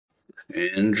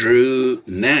Andrew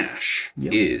Nash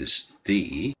Yep. is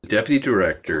the Deputy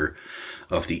Director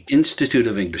of the Institute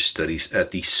of English Studies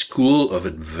at the School of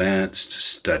Advanced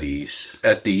Studies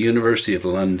at the University of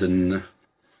London,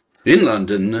 in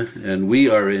London, and we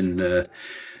are in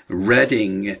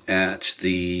Reading at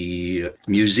the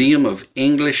Museum of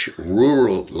English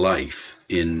Rural Life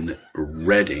in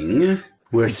Reading.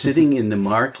 We're sitting in the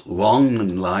Mark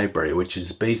Longman Library, which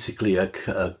is basically a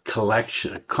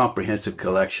collection, a comprehensive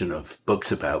collection of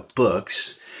books about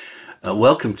books.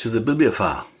 Welcome to the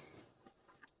Bibliophile.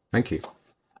 Thank you.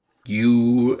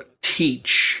 You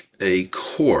teach a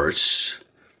course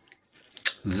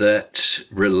that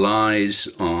relies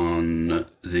on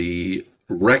the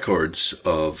records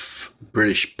of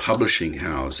British publishing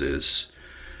houses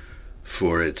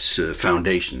for its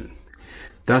foundation.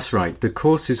 That's right. The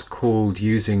course is called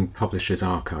Using Publishers'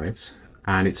 Archives,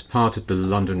 and it's part of the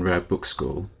London Rare Book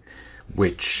School,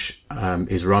 which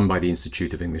is run by the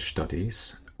Institute of English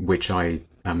Studies, which I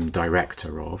am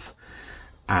director of.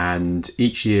 And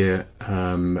each year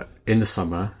in the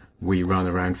summer, we run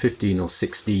around 15 or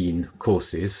 16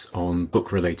 courses on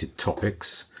book-related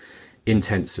topics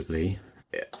intensively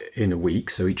in a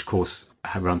week. So each course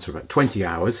runs for about 20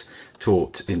 hours,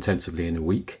 taught intensively in a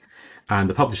week. And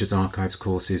the Publishers Archives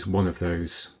course is one of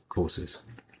those courses.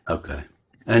 Okay.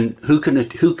 And who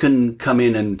can come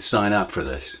in and sign up for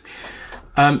this?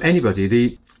 Anybody.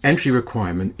 The entry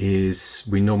requirement is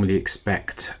we normally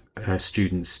expect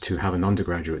students to have an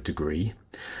undergraduate degree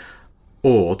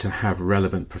or to have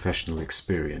relevant professional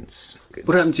experience.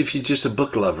 What happens if you're just a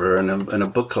book lover and a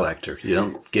book collector? You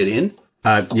don't get in?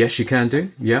 Yes, you can do.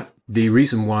 Yeah. The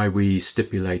reason why we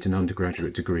stipulate an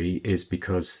undergraduate degree is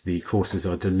because the courses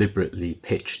are deliberately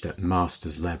pitched at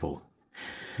master's level.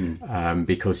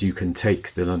 Because you can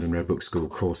take the London Rare Book School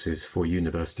courses for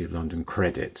University of London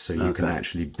credit. So you can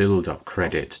actually build up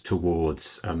credit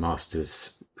towards a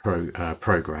master's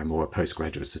program or a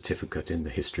postgraduate certificate in the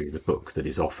history of the book that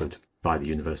is offered by the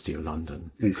University of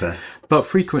London. Okay. But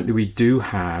frequently we do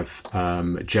have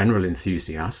general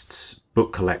enthusiasts,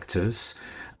 book collectors,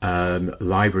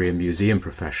 library and museum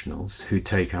professionals who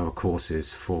take our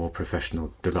courses for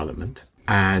professional development.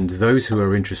 And those who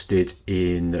are interested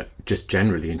in, just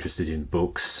generally interested in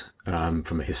books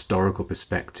from a historical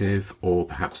perspective, or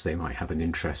perhaps they might have an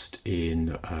interest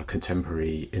in the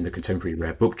contemporary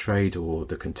rare book trade or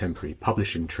the contemporary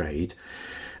publishing trade,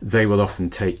 they will often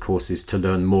take courses to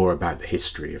learn more about the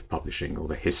history of publishing or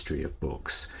the history of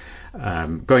books,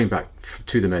 going back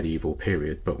to the medieval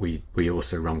period. But we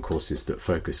also run courses that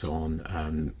focus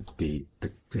on the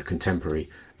contemporary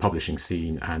publishing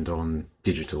scene and on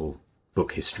digital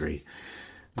book history,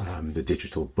 the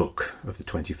digital book of the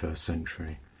 21st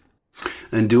century.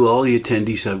 And do all the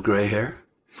attendees have grey hair?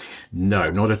 No,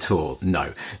 not at all. No.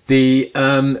 The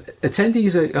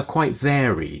attendees are quite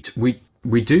varied.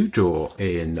 We do draw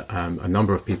in a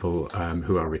number of people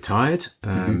who are retired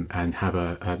and have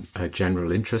a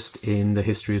general interest in the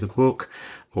history of the book,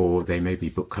 or they may be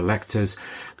book collectors.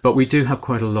 But we do have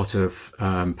quite a lot of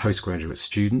postgraduate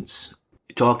students.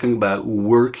 Talking about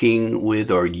working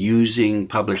with or using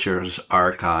publishers'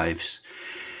 archives,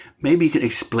 maybe you can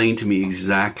explain to me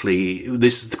exactly,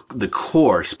 this is the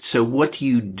course. So what do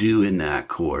you do in that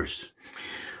course?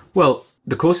 Well,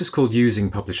 the course is called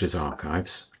Using Publishers'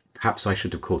 Archives. Perhaps I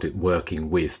should have called it Working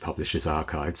with Publishers'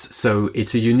 Archives. So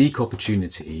it's a unique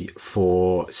opportunity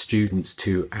for students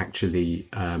to actually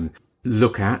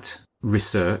look at,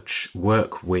 research,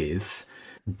 work with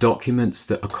documents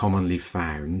that are commonly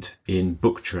found in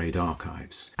book trade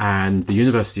archives. And the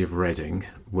University of Reading,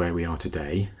 where we are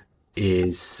today,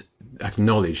 is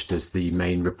acknowledged as the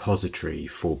main repository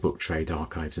for book trade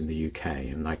archives in the UK.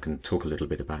 And I can talk a little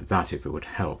bit about that if it would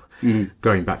help.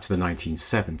 Going back to the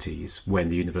 1970s, when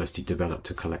the university developed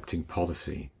a collecting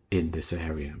policy in this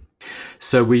area.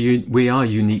 So we are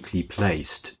uniquely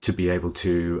placed to be able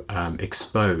to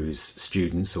expose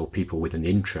students or people with an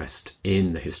interest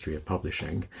in the history of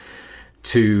publishing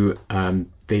to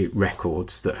the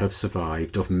records that have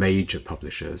survived of major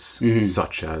publishers,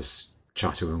 such as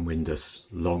Chatto and Windus,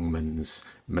 Longmans,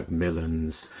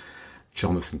 Macmillans,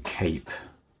 Jonathan Cape,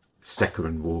 Secker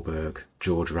and Warburg,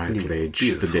 George Routledge.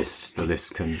 The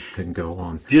list can go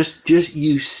on. Just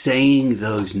you saying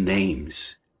those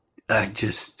names,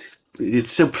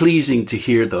 it's so pleasing to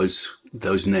hear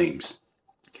those names.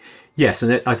 Yes,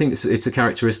 and I think it's a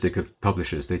characteristic of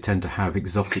publishers. They tend to have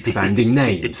exotic sounding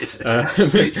names.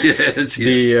 Yes.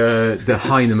 The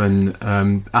Heinemann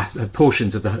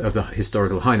portions of the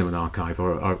historical Heinemann archive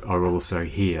are also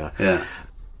here. Yeah.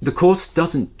 The course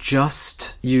doesn't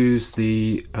just use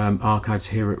the archives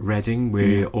here at Reading.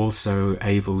 We're also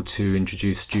able to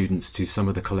introduce students to some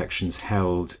of the collections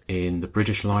held in the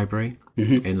British Library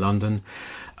in London,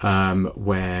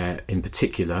 where in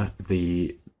particular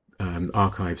the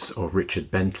archives of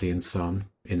Richard Bentley and Son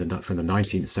from the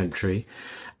 19th century,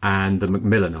 and the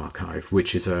Macmillan Archive,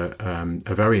 which is a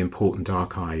very important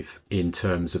archive in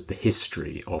terms of the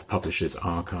history of publishers'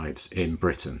 archives in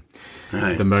Britain.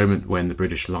 Right. The moment when the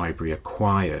British Library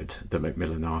acquired the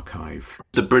Macmillan Archive.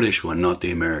 The British one, not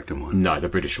the American one. No, the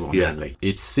British one only.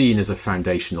 It's seen as a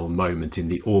foundational moment in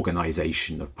the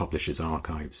organisation of publishers'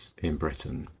 archives in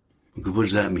Britain. What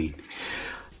does that mean?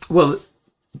 Well,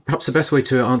 perhaps the best way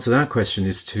to answer that question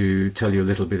is to tell you a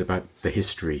little bit about the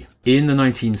history. In the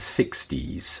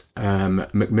 1960s,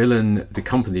 Macmillan,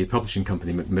 the publishing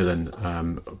company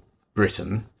Macmillan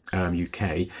Britain,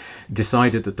 UK,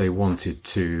 decided that they wanted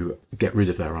to get rid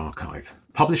of their archive.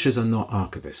 Publishers are not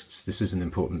archivists. This is an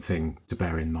important thing to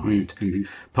bear in mind.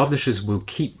 Publishers will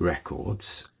keep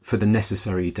records for the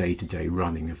necessary day-to-day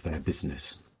running of their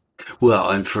business. Well,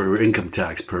 and for income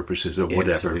tax purposes or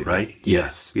whatever, Absolutely. right?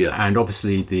 Yes. Yeah. And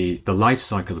obviously the life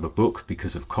cycle of a book,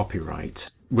 because of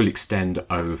copyright, will extend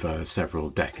over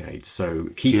several decades. So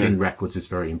keeping records is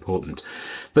very important.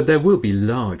 But there will be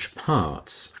large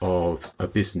parts of a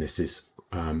business's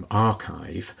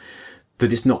archive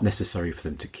that it's not necessary for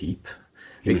them to keep.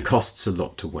 It costs a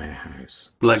lot to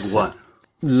warehouse. Like what?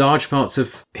 Large parts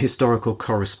of historical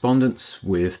correspondence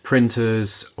with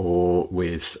printers or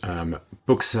with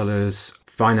booksellers,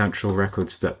 financial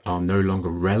records that are no longer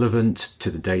relevant to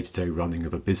the day-to-day running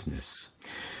of a business.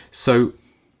 So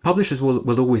publishers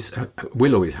will always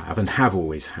have and have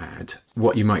always had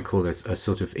what you might call a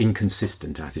sort of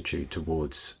inconsistent attitude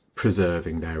towards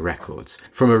preserving their records.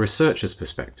 From a researcher's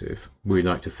perspective, we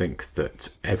like to think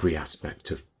that every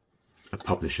aspect of a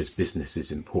publisher's business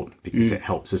is important because it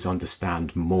helps us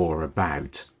understand more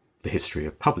about the history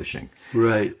of publishing.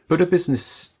 Right. But a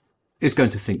business is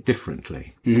going to think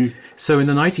differently. So in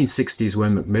the 1960s,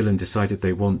 when Macmillan decided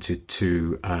they wanted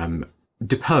to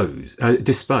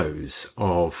dispose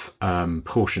of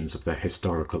portions of their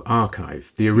historical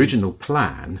archive, the original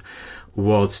plan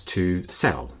was to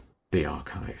sell the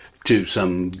archive. To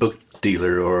some book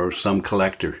dealer or some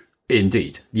collector.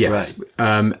 Indeed, yes.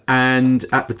 Right. And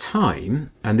at the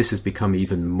time, and this has become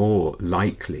even more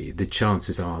likely, the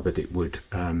chances are that it would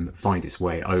find its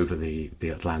way over the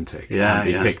Atlantic and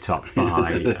be picked up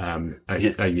by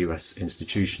a US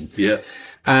institution. Yeah.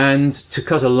 And to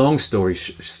cut a long story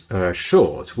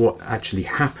short, what actually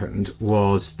happened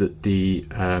was that the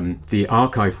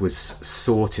archive was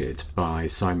sorted by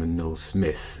Simon Knowles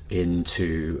Smith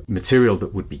into material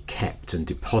that would be kept and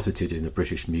deposited in the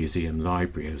British Museum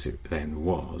Library, as it then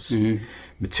was,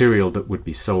 material that would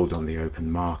be sold on the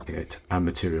open market, and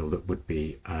material that would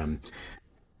be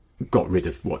got rid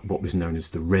of what was known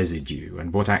as the residue.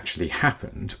 And what actually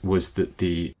happened was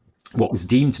that what was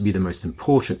deemed to be the most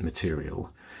important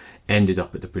material ended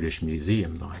up at the British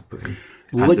Museum Library.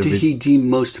 What did he deem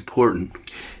most important?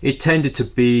 It tended to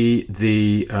be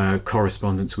the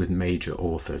correspondence with major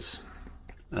authors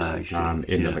in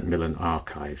the Macmillan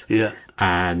Archive. Yeah.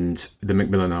 And the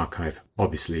Macmillan Archive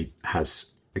obviously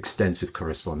has extensive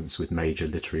correspondence with major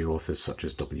literary authors such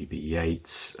as W.B.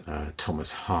 Yeats,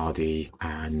 Thomas Hardy,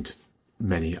 and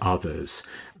many others,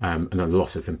 and a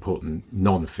lot of important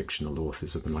non-fictional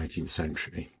authors of the 19th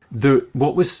century.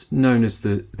 What was known as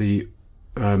the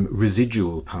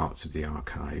residual parts of the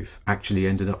archive actually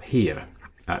ended up here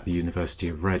at the University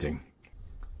of Reading.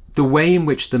 The way in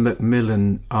which the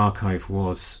Macmillan Archive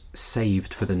was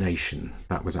saved for the nation,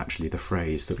 that was actually the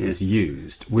phrase that was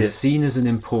used, was seen as an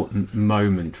important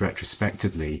moment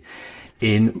retrospectively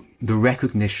in the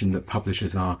recognition that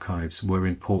publishers' archives were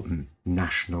important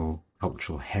national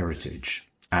cultural heritage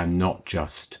and not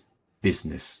just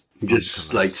business.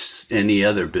 Just like any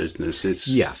other business, it's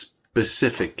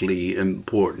specifically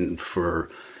important for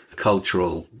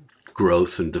cultural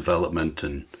growth and development.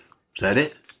 And is that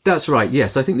it? That's right.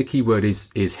 Yes, I think the key word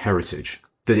is heritage.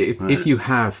 That if you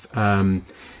have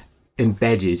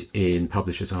embedded in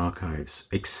publishers' archives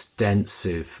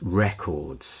extensive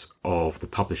records of the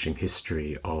publishing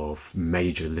history of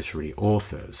major literary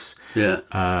authors,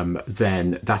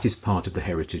 then that is part of the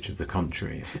heritage of the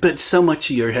country. But so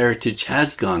much of your heritage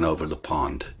has gone over the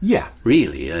pond. Yeah.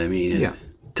 Really. I mean,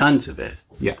 tons of it.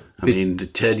 Yeah. I mean,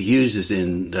 Ted Hughes is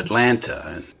in Atlanta.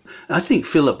 And I think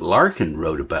Philip Larkin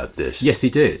wrote about this. Yes,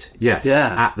 he did. Yes.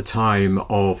 Yeah. At the time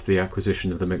of the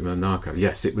acquisition of the Macmillan Archive.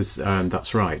 Yes, it was.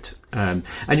 That's right. And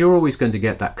you're always going to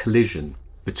get that collision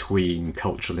between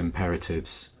cultural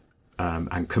imperatives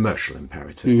and commercial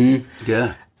imperatives.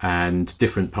 Yeah. and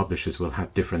different publishers will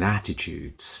have different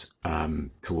attitudes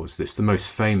towards this. The most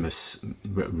famous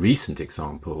recent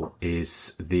example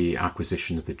is the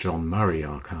acquisition of the John Murray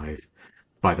archive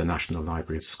by the National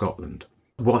Library of Scotland.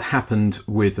 What happened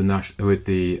with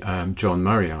the John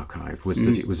Murray archive was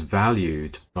that it was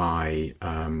valued by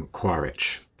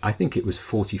Quaritch. I think it was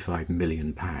 £45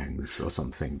 million or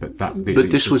something. But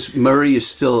this was Murray is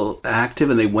still active,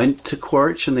 and they went to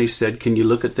Quaritch and they said, "Can you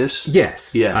look at this?"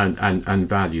 Yes, yeah, and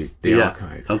valued the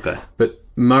archive. Okay, but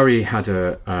Murray had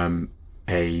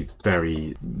a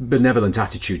very benevolent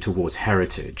attitude towards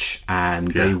heritage, and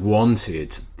they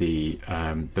wanted the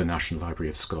National Library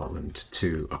of Scotland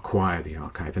to acquire the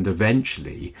archive, and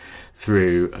eventually,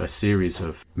 through a series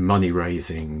of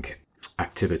money-raising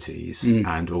activities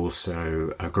and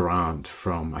also a grant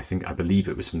from, I believe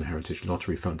it was from the Heritage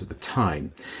Lottery Fund at the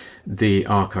time, the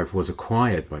archive was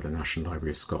acquired by the National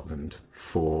Library of Scotland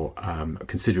for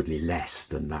considerably less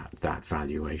than that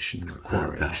valuation at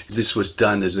Quaritch. Okay. This was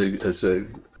done as a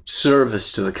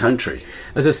service to the country.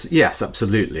 Yes,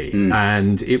 absolutely.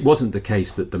 And it wasn't the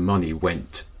case that the money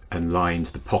went and lined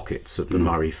the pockets of the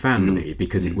Murray family,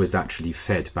 because it was actually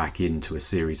fed back into a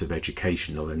series of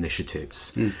educational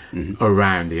initiatives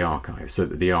around the archive, so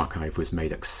that the archive was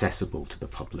made accessible to the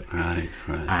public. Right.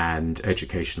 And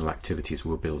educational activities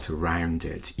were built around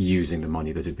it using the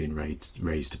money that had been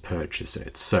raised to purchase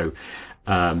it. So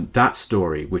that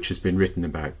story, which has been written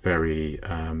about very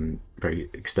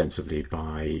extensively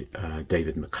by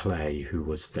David Maclay, who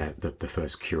was the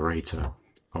first curator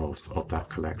of that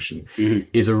collection,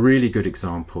 is a really good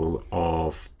example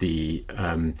of the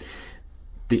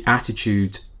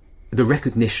attitude, the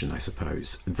recognition, I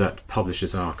suppose, that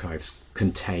publishers' archives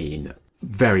contain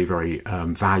very, very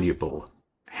valuable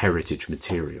heritage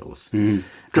materials.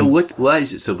 So why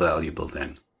is it so valuable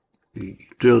then?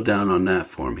 Drill down on that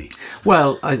for me.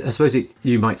 Well, I suppose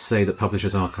you might say that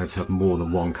publishers' archives have more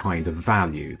than one kind of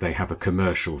value. They have a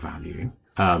commercial value,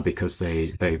 because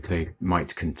they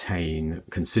might contain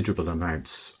considerable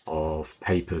amounts of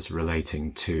papers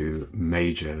relating to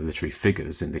major literary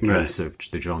figures. In the case of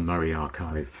the John Murray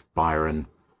archive, Byron,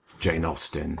 Jane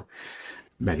Austen,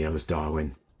 many others,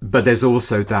 Darwin. But there's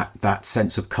also that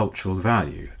sense of cultural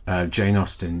value. Jane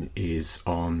Austen is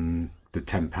on the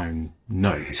 £10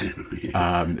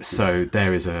 note. So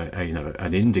there is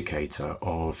an indicator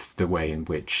of the way in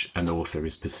which an author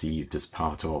is perceived as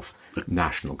part of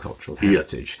national cultural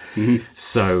heritage.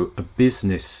 So a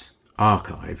business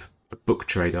archive, a book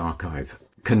trade archive,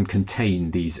 can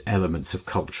contain these elements of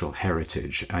cultural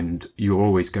heritage, and you're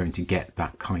always going to get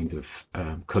that kind of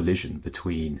collision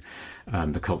between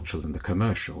the cultural and the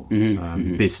commercial,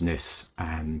 business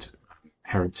and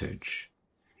heritage.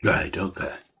 Right,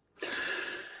 okay.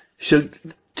 So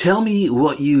tell me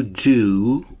what you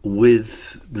do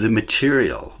with the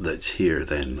material that's here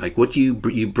then. Like, what you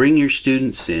bring your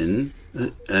students in,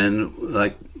 and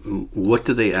like, what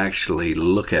do they actually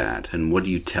look at, and what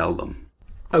do you tell them?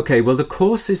 Okay, well, the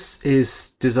course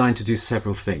is designed to do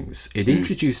several things. It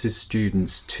introduces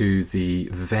students to the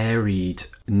varied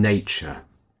nature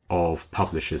of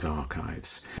publishers'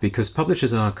 archives, because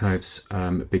publishers' archives,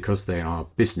 because they are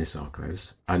business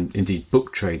archives, and indeed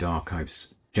book trade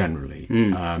archives generally,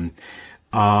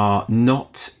 are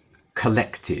not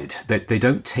collected. They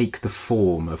don't take the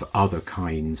form of other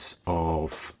kinds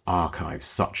of archives,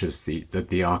 such as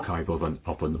the archive of an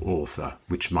author,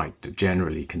 which might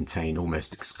generally contain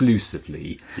almost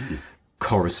exclusively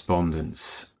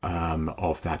correspondence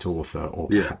of that author, or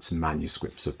perhaps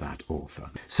manuscripts of that author.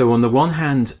 So on the one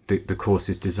hand, the course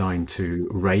is designed to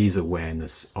raise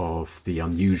awareness of the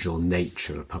unusual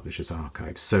nature of publishers'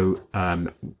 archives. So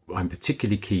I'm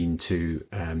particularly keen to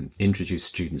introduce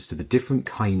students to the different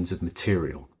kinds of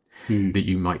material that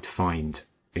you might find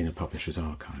in a publisher's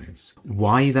archives,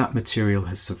 why that material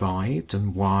has survived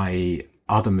and why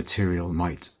other material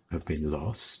might have been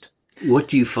lost. What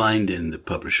do you find in the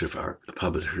publisher's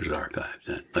archives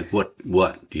then? Like, what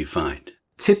do you find?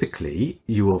 Typically,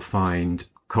 you will find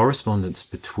correspondence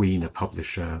between a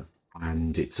publisher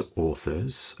and its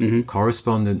authors,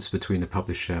 correspondence between a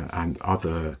publisher and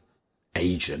other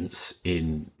agents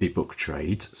in the book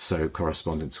trade, so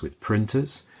correspondence with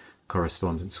printers,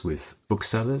 correspondence with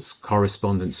booksellers,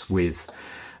 correspondence with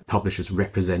publishers'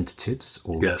 representatives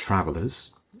or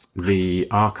travellers. The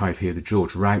archive here, the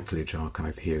George Routledge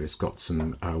archive here, has got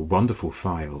some wonderful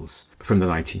files from the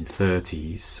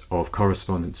 1930s of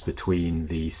correspondence between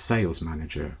the sales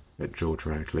manager at George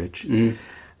Routledge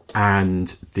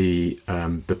and the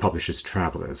publisher's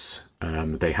travellers.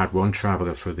 They had one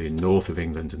traveller for the north of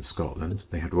England and Scotland.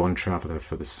 They had one traveller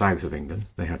for the south of England.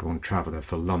 They had one traveller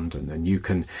for London. And you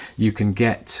can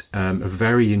get a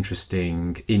very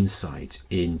interesting insight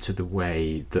into the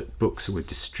way that books were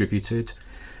distributed,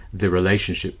 the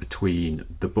relationship between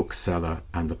the bookseller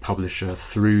and the publisher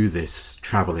through this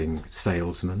travelling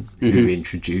salesman who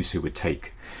would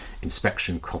take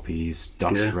inspection copies,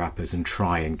 dust wrappers, and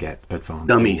try and get advance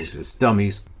orders.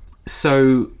 Dummies.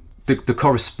 So the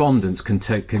correspondence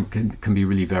can be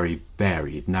really very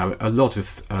varied. Now, a lot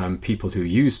of people who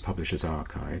use publishers'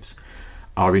 archives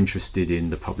are interested in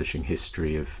the publishing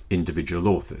history of individual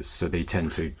authors, so they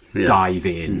tend to dive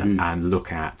in and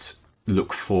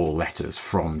look for letters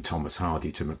from Thomas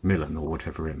Hardy to Macmillan or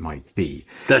whatever it might be.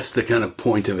 That's the kind of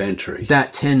point of entry.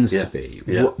 That tends to be.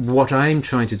 Yeah. What I'm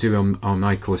trying to do on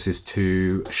my course is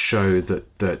to show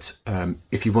that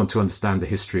if you want to understand the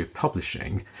history of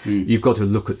publishing, you've got to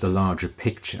look at the larger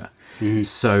picture.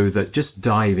 So that just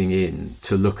diving in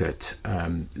to look at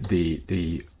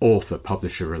the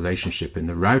author-publisher relationship in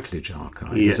the Routledge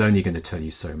archive is only going to tell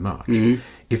you so much.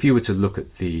 If you were to look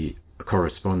at the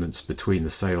correspondence between the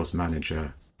sales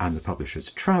manager and the publisher's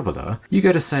traveller, you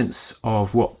get a sense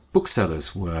of what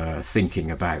booksellers were thinking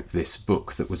about this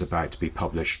book that was about to be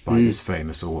published by this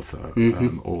famous author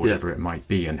or whatever it might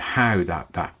be, and how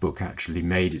that book actually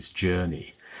made its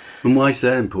journey. And why is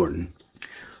that important?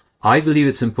 I believe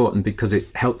it's important because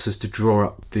it helps us to draw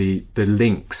up the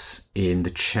links in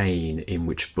the chain in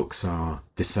which books are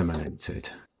disseminated.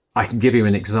 I can give you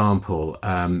an example.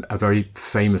 A very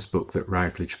famous book that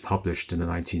Routledge published in the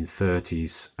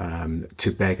 1930s,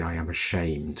 To Beg I Am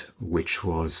Ashamed, which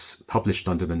was published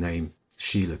under the name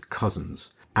Sheila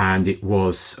Cousins. And it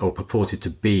was, or purported to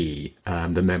be,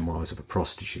 the memoirs of a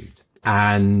prostitute.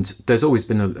 And there's always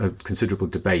been a considerable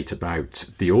debate about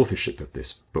the authorship of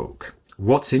this book.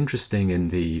 What's interesting in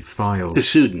the files... A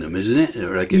pseudonym, isn't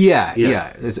it?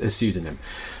 It's a pseudonym.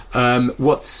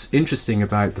 What's interesting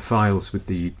about the files with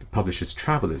the publisher's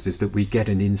travellers is that we get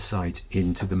an insight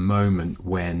into the moment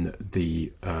when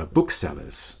the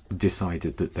booksellers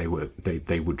decided that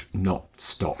they would not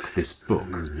stock this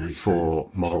book for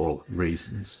moral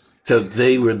reasons. So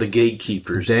they were the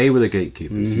gatekeepers. They were the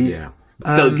gatekeepers, yeah.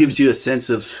 So it gives you a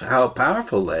sense of how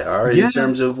powerful they are in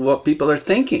terms of what people are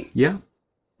thinking. Yeah,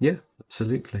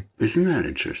 absolutely. Isn't that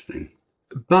interesting?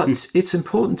 But it's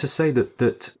important to say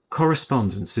that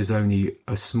correspondence is only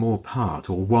a small part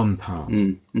or one part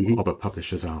of a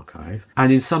publisher's archive.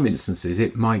 And in some instances,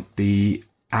 it might be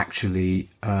actually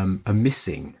a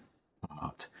missing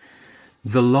part.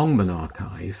 The Longman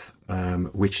archive,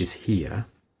 which is here,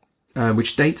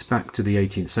 which dates back to the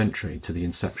 18th century, to the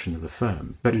inception of the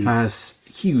firm, but has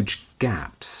huge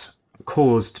gaps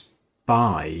caused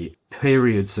by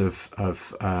periods of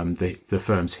the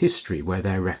firm's history where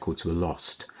their records were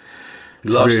lost.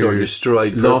 Lost or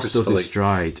destroyed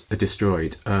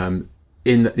destroyed.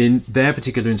 In their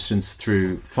particular instance,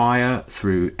 through fire,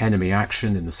 through enemy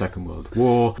action in the Second World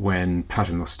War, when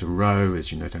Paternoster Row,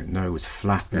 as you don't know, was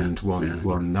flattened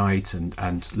one night,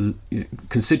 and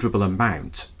considerable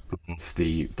amount of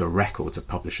the records of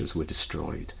publishers were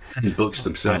destroyed. And books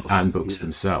themselves. And books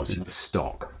themselves, the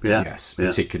stock. Yes,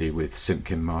 particularly with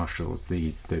Simpkin Marshall,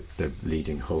 the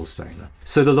leading wholesaler.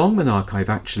 So the Longman archive,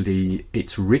 actually,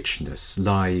 its richness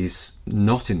lies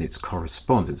not in its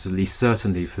correspondence, at least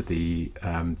certainly for the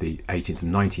 18th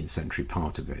and 19th century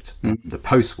part of it. The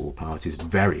post-war part is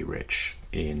very rich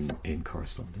in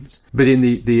correspondence. But in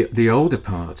the older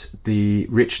part, the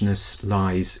richness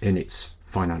lies in its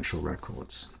financial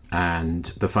records. And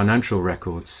the financial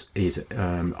records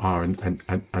are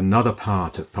another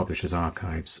part of publishers'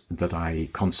 archives that I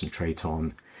concentrate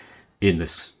on in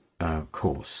this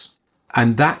course.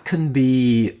 And that can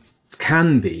be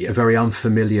a very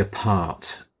unfamiliar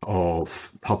part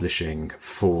of publishing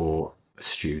for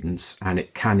students, and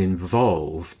it can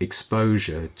involve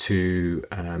exposure to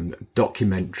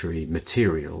documentary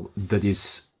material that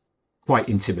is quite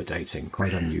intimidating,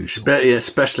 quite unusual.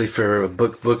 Especially for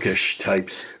bookish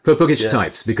types. For bookish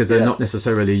types, because they're not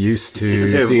necessarily used to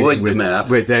dealing with math.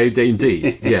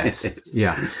 Indeed, yes,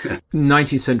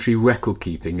 19th century record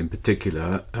keeping in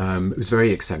particular was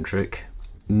very eccentric,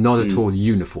 not at all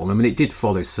uniform. I mean, it did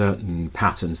follow certain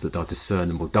patterns that are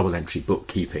discernible. Double entry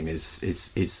bookkeeping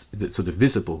is sort of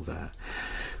visible there.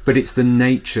 But it's the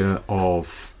nature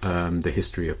of the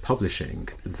history of publishing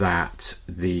that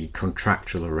the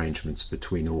contractual arrangements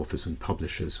between authors and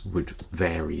publishers would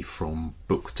vary from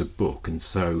book to book. And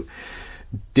so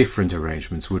different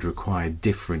arrangements would require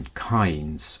different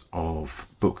kinds of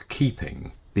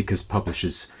bookkeeping, because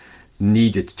publishers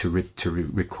needed to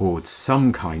record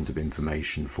some kind of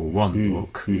information for one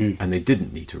book, and they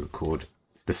didn't need to record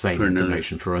the same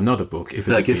information for another book. If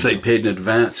they paid in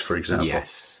advance, for example.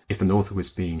 Yes. If an author was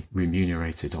being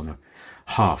remunerated on a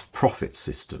half-profit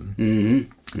system,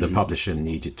 the publisher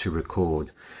needed to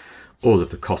record all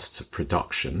of the costs of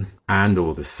production and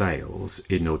all the sales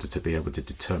in order to be able to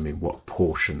determine what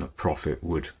portion of profit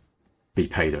would be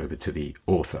paid over to the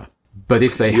author. But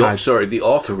if they the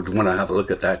author would want to have a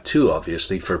look at that too,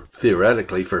 obviously,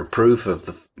 theoretically, for proof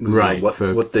of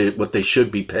what they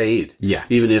should be paid. Yeah.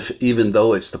 Even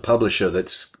though it's the publisher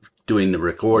that's doing the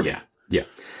recording. Yeah.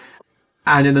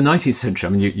 And in the 19th century,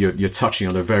 I mean, you're touching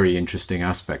on a very interesting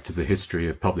aspect of the history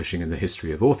of publishing and the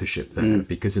history of authorship there,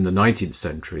 because in the 19th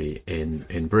century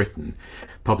in Britain,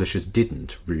 publishers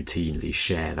didn't routinely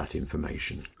share that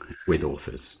information with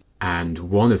authors. And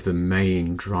one of the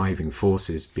main driving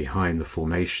forces behind the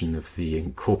formation of the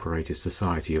Incorporated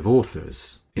Society of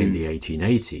Authors in the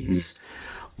 1880s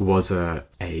was I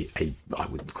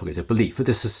wouldn't call it a belief, but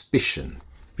a suspicion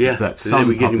that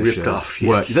some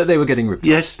publishers that they were getting ripped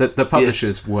off. That the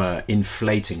publishers were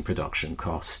inflating production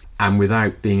costs, and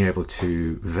without being able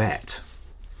to vet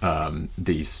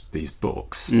these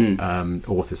books,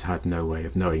 authors had no way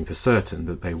of knowing for certain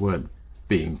that they weren't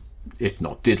being, if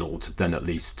not diddled, then at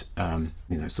least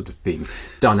sort of being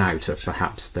done out of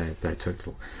perhaps their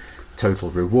total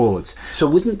rewards. So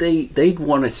wouldn't they'd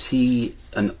want to see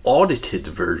an audited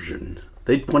version?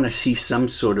 They'd want to see some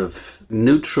sort of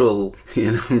neutral,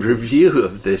 review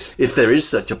of this, if there is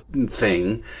such a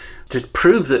thing, to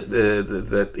prove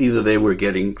that either they were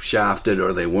getting shafted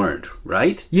or they weren't,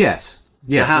 right? Yes.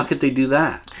 So how could they do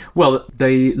that? Well,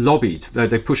 they lobbied.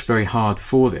 They pushed very hard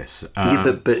for this.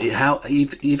 But how?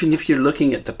 Even if you're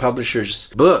looking at the publisher's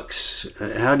books,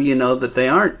 how do you know that they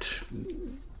aren't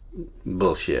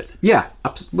bullshit? Yeah.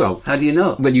 Well, how do you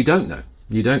know? Well, you don't know.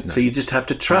 You don't know. So you just have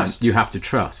to trust. You have to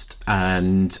trust,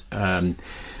 and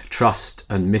trust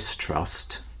and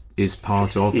mistrust is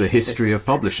part of the history of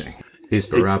publishing. Is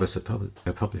Barabbas a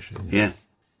publisher? Yeah,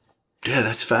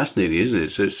 that's fascinating, isn't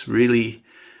it? So it's really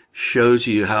shows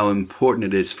you how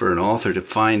important it is for an author to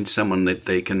find someone that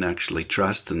they can actually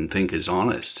trust and think is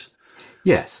honest.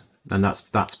 Yes, and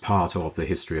that's part of the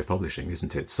history of publishing,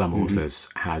 isn't it? Some authors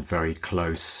had very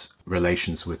close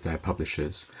relations with their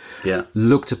publishers. Yeah,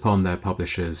 looked upon their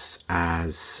publishers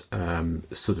as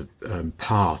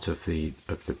part of the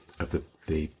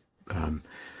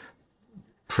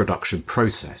production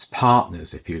process,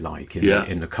 partners, if you like,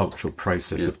 in the cultural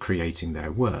process of creating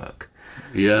their work.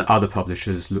 Yeah. Other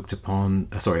authors looked upon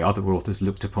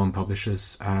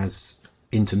publishers as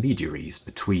intermediaries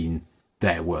between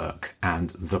their work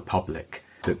and the public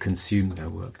that consumed their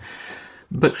work.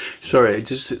 But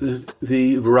just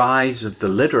the rise of the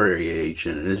literary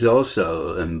agent is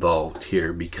also involved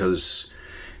here because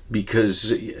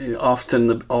often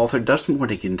the author doesn't want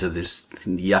to get into this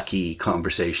yucky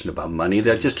conversation about money.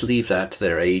 They'll just leave that to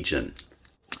their agent.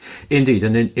 Indeed,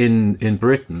 and in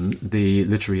Britain, the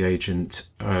literary agent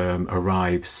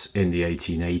arrives in the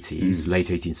 1880s, late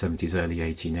 1870s, early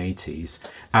 1880s,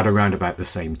 at around about the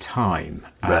same time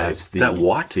as that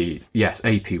Watt? Yes,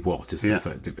 A.P. Watt is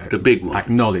the big one,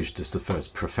 acknowledged as the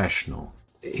first professional.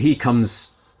 He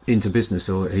comes into business,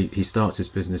 or he starts his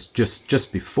business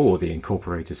just before the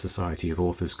Incorporated Society of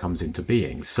Authors comes into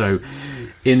being. So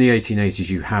in the 1880s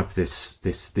you have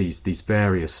these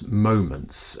various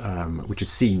moments which is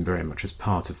seen very much as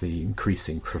part of the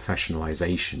increasing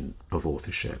professionalization of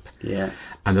authorship.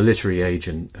 And the literary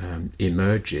agent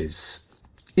emerges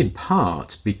in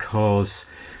part because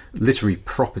literary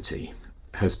property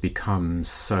has become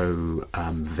so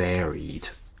varied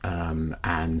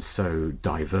and so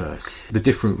diverse. The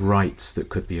different rights that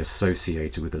could be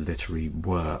associated with a literary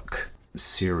work,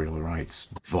 serial rights,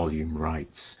 volume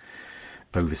rights,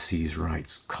 overseas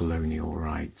rights, colonial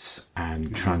rights,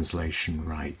 and translation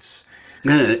rights.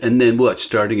 And then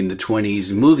starting in the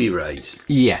 20s, movie rights.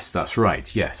 Yes, that's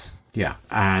right, yes. Yeah.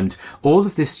 And all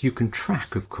of this you can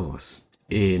track, of course,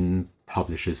 in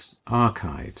publishers'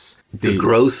 archives. The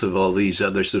growth of all these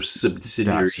other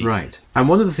subsidiaries. That's right. And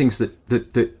one of the things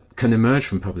that can emerge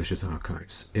from publishers'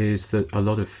 archives is that a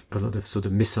lot of sort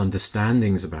of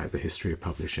misunderstandings about the history of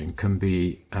publishing can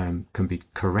be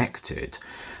corrected.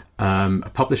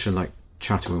 A publisher like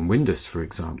Chatto & Windus, for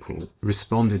example,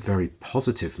 responded very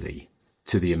positively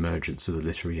to the emergence of the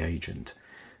literary agent.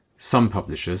 Some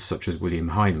publishers, such as William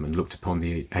Heinemann, looked upon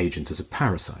the agent as a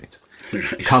parasite.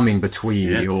 Coming between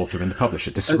the author and the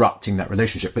publisher, disrupting that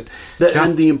relationship.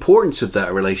 And the importance of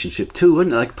that relationship too,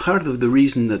 and like part of the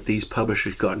reason that these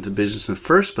publishers got into business in the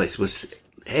first place was,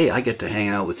 hey, I get to hang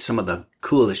out with some of the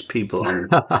coolest people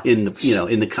in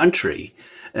the country,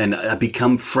 and I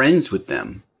become friends with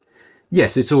them.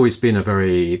 Yes, it's always been a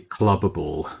very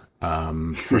clubbable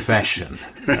profession.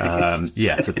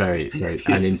 Yeah, it's a very, very,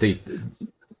 and indeed,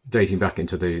 dating back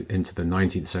into the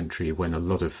 19th century, when a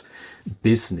lot of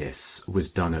business was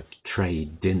done at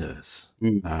trade dinners.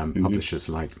 Publishers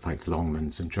like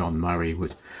Longmans and John Murray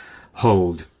would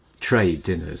hold trade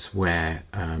dinners where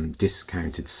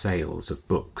discounted sales of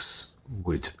books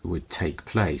would take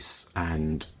place,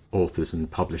 and authors and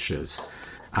publishers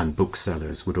and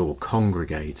booksellers would all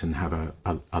congregate and have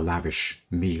a lavish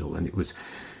meal, and it was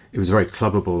very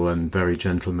clubbable and very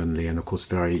gentlemanly, and of course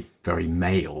very, very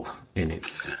male in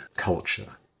its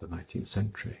culture, the 19th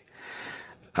century.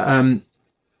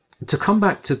 To come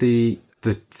back to the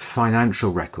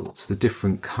financial records, the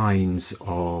different kinds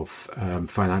of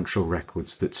financial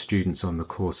records that students on the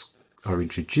course are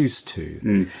introduced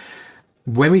to,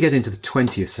 when we get into the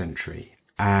 20th century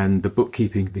and the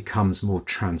bookkeeping becomes more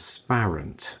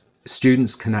transparent,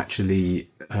 students can actually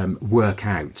work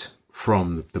out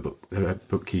from the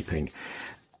bookkeeping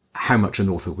how much an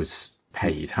author was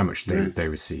paid, how much they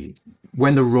received.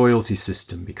 When the royalty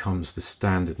system becomes the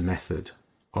standard method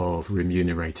of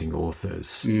remunerating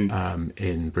authors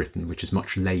in Britain, which is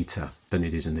much later than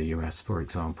it is in the US, for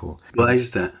example. Why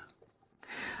is that?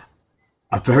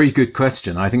 A very good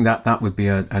question. I think that would be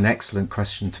an excellent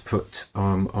question to put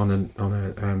on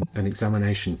an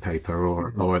examination paper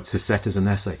or to set as an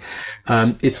essay.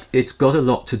 It's got a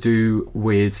lot to do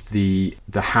with the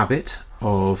habit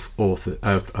of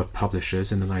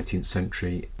publishers in the 19th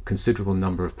century. A considerable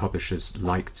number of publishers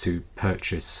like to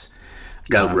purchase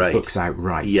books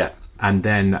outright. Yeah. And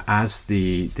then as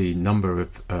the number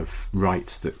of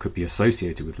rights that could be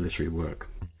associated with literary work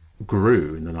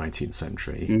grew in the 19th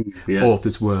century,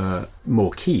 authors were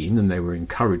more keen, and they were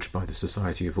encouraged by the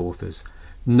Society of Authors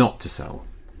not to sell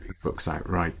books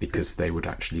outright, because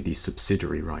these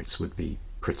subsidiary rights would be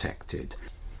protected.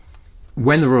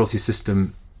 When the royalty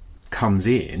system comes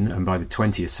in, and by the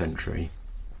 20th century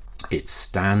it's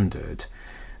standard,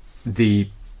 the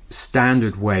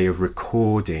standard way of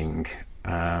recording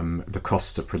the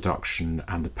costs of production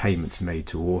and the payments made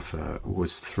to author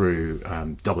was through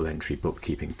double entry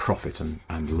bookkeeping, profit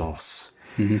and loss.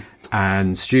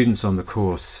 And students on the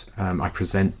course, I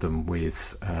present them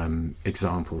with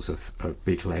examples of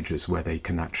big ledgers where they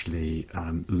can actually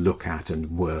look at and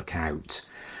work out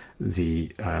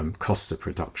the costs of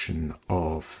production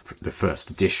of the first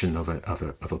edition of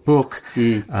a book,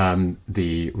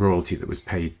 the royalty that was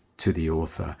paid to the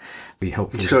author. Be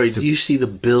helpful. Sorry, do you see the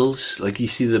bills? Like, you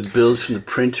see the bills from the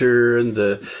printer and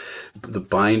the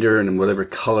binder and whatever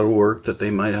color work that they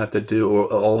might have to do, or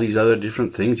all these other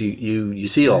different things. You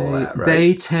see all that, right?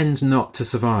 They tend not to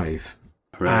survive.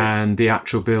 Right. And the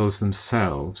actual bills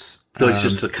themselves. So it's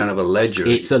just a kind of a ledger.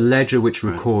 It's a ledger which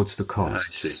records the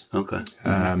costs. I see.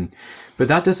 Okay. But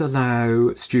that does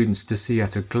allow students to see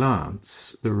at a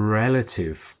glance the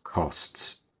relative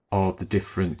costs of the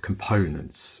different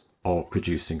components of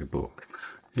producing a book.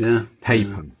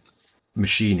 Paper,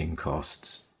 machining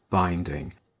costs,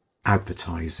 binding,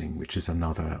 advertising, which is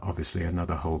obviously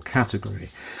another whole category.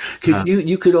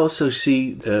 You could also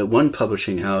see one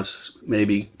publishing house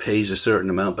maybe pays a certain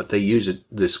amount, but they use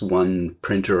this one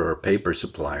printer or paper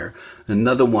supplier.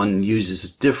 Another one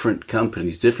uses different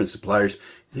companies, different suppliers.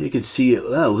 You can see,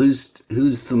 who's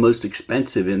the most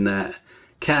expensive in that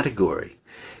category.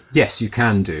 Yes, you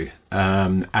can do.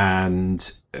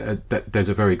 And there's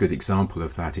a very good example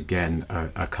of that. Again,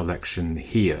 a collection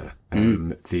here,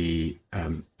 the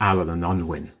Allen and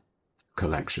Unwin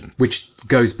collection, which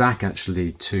goes back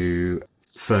actually to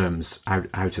firms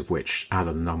out of which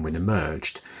Allen and Unwin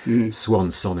emerged, Swan,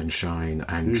 Sonnenschein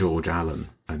and George Allen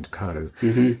and Co.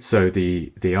 So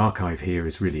the archive here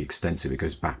is really extensive. It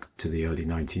goes back to the early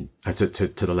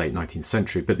to the late 19th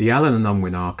century. But the Allen and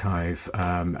Unwin archive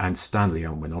and Stanley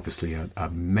Unwin, obviously a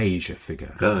major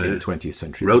figure in 20th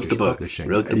century wrote the book. Publishing.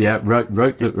 Wrote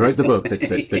the book,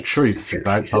 the truth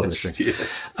about publishing.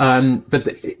 Yes. But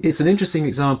it's an interesting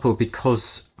example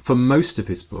because for most of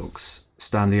his books,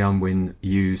 Stanley Unwin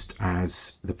used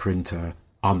as the printer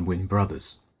Unwin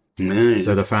Brothers.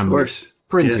 So the family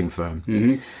printing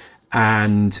firm.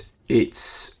 And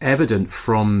it's evident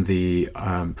from the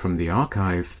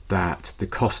archive that the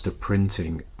cost of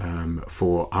printing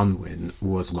for Unwin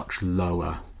was much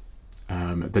lower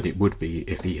than it would be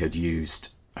if he had used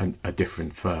a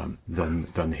different firm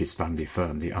than his family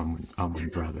firm, the Unwin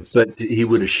Brothers. But he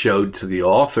would have showed to the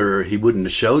author, he wouldn't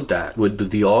have showed that. Would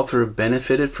the author have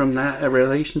benefited from that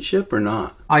relationship or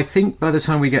not? I think by the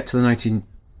time we get to the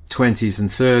 1920s and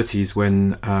 30s,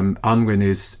 when Unwin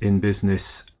is in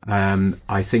business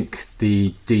I think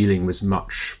the dealing was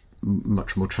much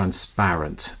more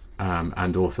transparent,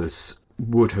 and authors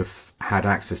would have had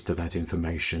access to that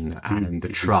information, and the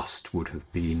trust would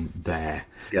have been there.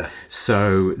 Yeah.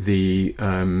 So the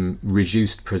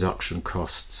reduced production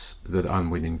costs that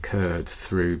Unwin incurred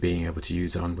through being able to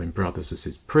use Unwin Brothers as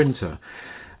his printer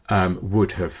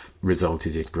would have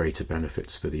resulted in greater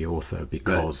benefits for the author,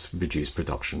 because reduced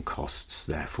production costs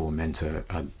therefore meant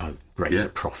a greater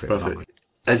profit.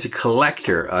 As a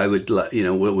collector, I would,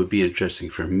 what would be interesting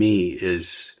for me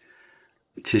is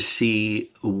to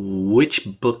see which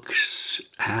books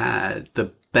had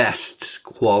the best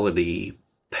quality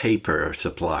paper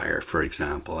supplier, for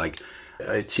example. Like,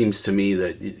 it seems to me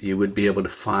that you would be able to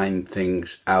find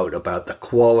things out about the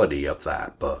quality of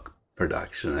that book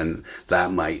production, and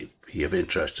that might be of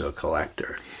interest to a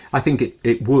collector. I think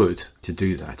it would, to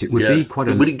do that. It would be quite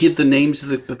a... Would it give the names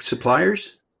of the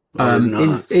suppliers?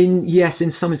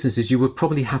 In some instances, you would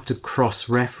probably have to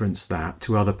cross-reference that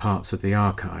to other parts of the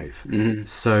archive,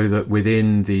 so that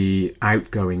within the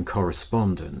outgoing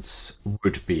correspondence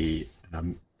would be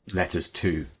letters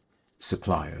to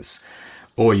suppliers,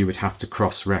 or you would have to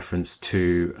cross-reference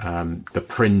to the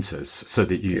printers, so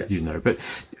that you know. But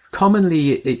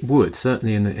commonly, it would,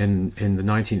 certainly in the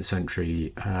 19th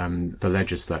century, the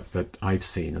ledgers that I've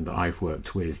seen and that I've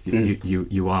worked with,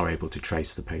 you are able to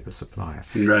trace the paper supplier.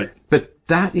 Right. But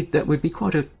that would be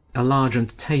quite a large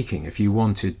undertaking if you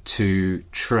wanted to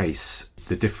trace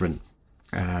the different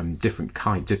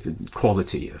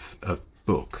quality of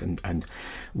book and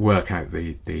work out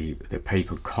the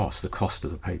paper cost, the cost of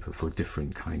the paper for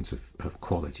different kinds of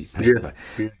quality paper.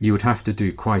 You would have to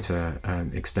do quite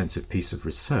an extensive piece of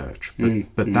research,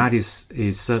 but that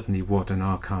is certainly what an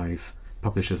archive,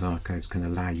 publisher's archives, can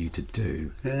allow you to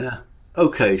do.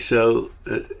 Okay, so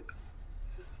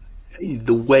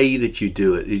the way that you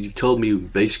do it, you told me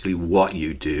basically what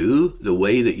you do. The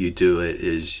way that you do it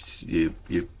is you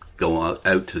go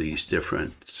out to these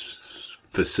different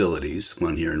facilities,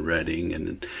 one here in Reading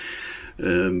and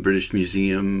British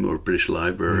Museum or British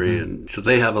Library, and so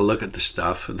they have a look at the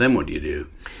stuff. Then what do you do?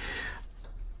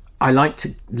 I like to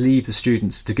give the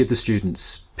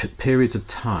students periods of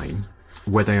time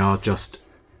where they are just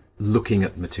looking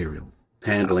at the material,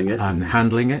 handling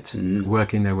it,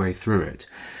 working their way through it.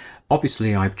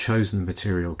 Obviously, I've chosen the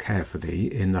material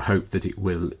carefully in the hope that it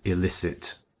will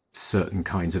elicit certain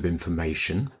kinds of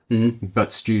information,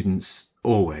 but students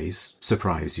always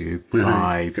surprise you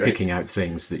by picking out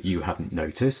things that you hadn't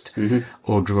noticed,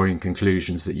 or drawing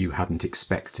conclusions that you hadn't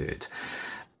expected.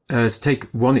 To take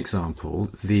one example,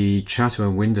 the Chatto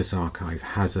and Windus archive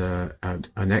has an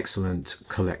excellent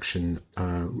collection,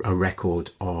 a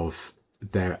record of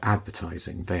their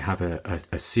advertising. They have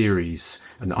a series,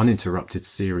 an uninterrupted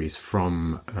series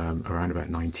from around about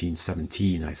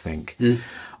 1917, I think,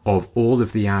 of all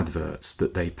of the adverts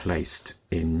that they placed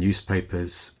in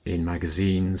newspapers, in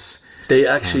magazines. They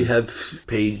actually have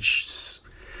pages.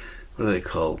 What are they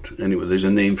called? Anyway, there's a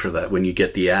name for that when you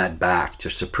get the ad back,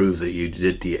 just to prove that you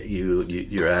did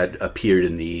your ad appeared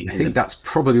in the. I think that's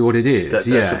probably what it is. That's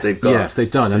what they've got. Yes, they've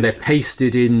done, and they're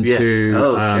pasted into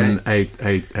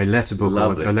a letter book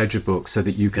or a ledger book, so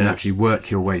that you can actually work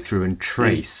your way through and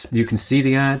trace. You can see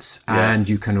the ads, and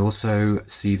you can also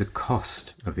see the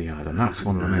cost of the ad, and that's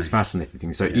one of the most fascinating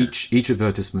things. So each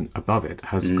advertisement above it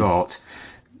has got,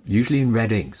 usually in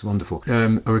red ink, it's wonderful, a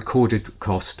recorded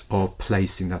cost of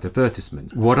placing that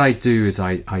advertisement. What I do is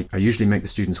I usually make the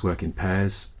students work in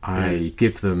pairs. I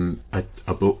give them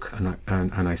a book,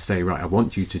 and I say, right, I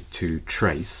want you to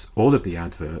trace all of the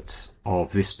adverts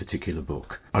of this particular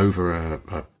book over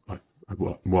a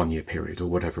 1 year period, or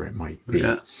whatever it might be,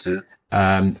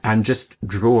 and just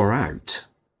draw out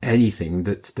anything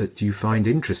that you find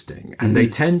interesting. And they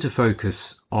tend to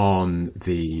focus on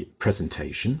the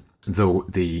presentation,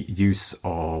 the use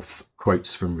of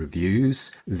quotes from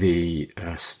reviews, the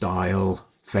style.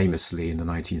 Famously, in the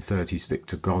 1930s,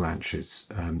 Victor Gollancz has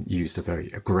used a very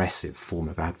aggressive form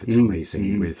of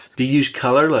advertising. With, do you use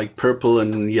color like purple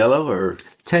and yellow, or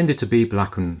tended to be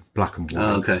black and white?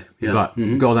 But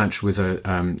Gollancz was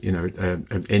an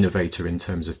innovator in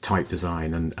terms of type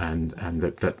design and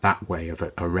that way of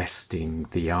arresting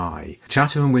the eye.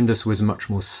 Chatto and Windus was much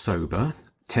more sober,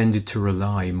 tended to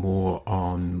rely more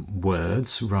on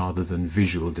words rather than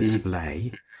visual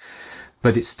display.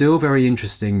 But it's still very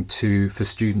interesting for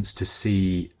students to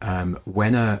see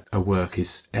when a work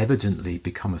is evidently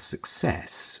become a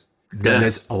success, then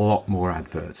there's a lot more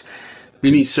adverts.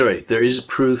 You mean, there is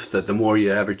proof that the more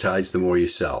you advertise, the more you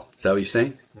sell. Is that what you're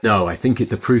saying? No, I think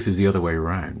the proof is the other way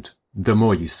around. The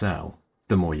more you sell,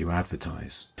 the more you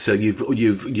advertise. So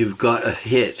you've got a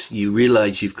hit. You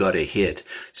realize you've got a hit,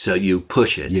 so you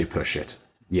push it. You push it,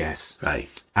 yes. Right.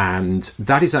 And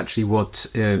that is actually what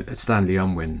Stanley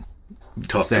Unwin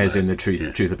says in The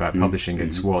Truth About Publishing.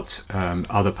 It's what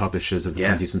other publishers of the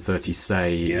 20s and 30s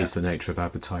say is the nature of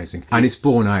advertising. And it's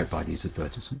borne out by these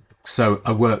advertisements. So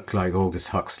a work like Aldous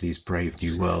Huxley's Brave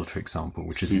New World, for example,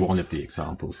 which is one of the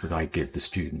examples that I give the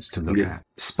students to look at.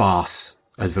 Sparse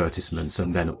advertisements,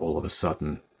 and then all of a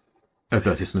sudden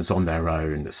advertisements on their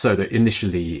own. So that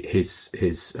initially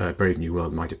his Brave New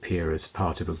World might appear as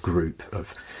part of a group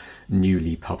of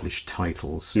newly published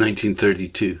titles.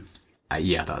 1932.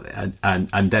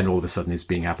 And then all of a sudden it's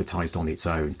being advertised on its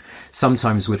own,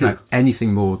 sometimes without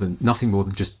nothing more than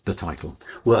just the title.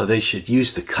 Well, they should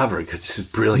use the cover because it's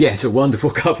brilliant. Yes, a wonderful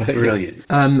cover. Brilliant.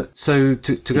 Yes. So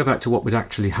to go back to what would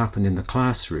actually happen in the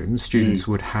classroom, students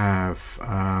would have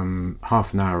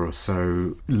half an hour or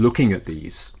so looking at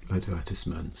these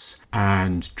advertisements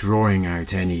and drawing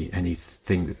out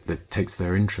anything that takes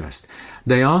their interest.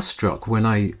 They are struck when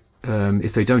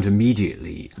if they don't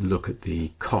immediately look at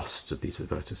the cost of these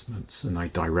advertisements, and I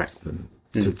direct them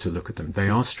to look at them, they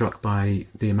are struck by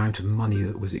the amount of money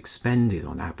that was expended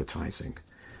on advertising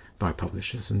by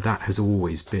publishers, and that has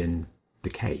always been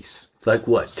the case. Like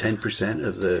what, 10%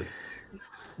 of the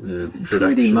production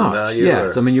Pretty much, value?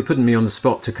 yes. I mean, you're putting me on the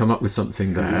spot to come up with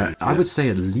something there. I would say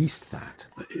at least that.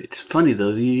 It's funny,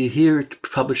 though. You hear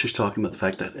publishers talking about the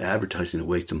fact that advertising is a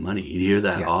waste of money. You hear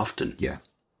that often. Yeah.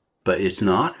 But it's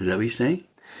not? Is that what you're saying?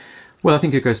 Well, I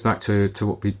think it goes back to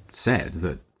what we said,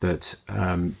 that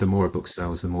the more a book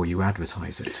sells, the more you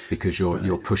advertise it, because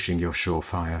you're pushing your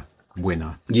surefire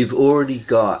winner. You've already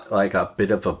got like a bit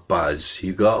of a buzz.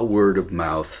 You got word of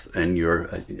mouth, and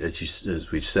as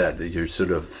we've said, you're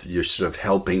sort of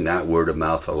helping that word of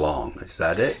mouth along. Is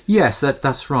that it? Yes,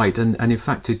 that's right. And in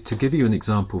fact, to give you an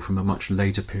example from a much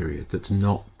later period that's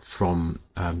not from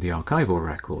the archival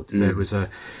records, there was a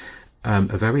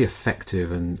very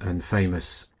effective and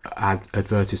famous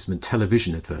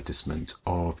television advertisement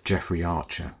of Jeffrey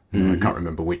Archer. I can't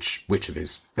remember which of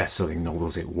his best-selling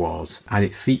novels it was. And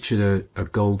it featured a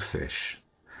goldfish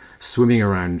swimming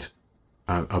around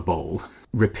a bowl,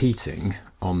 repeating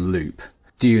on loop,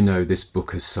 "Do you know this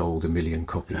book has sold 1 million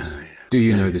copies? Do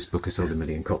you know this book has sold 1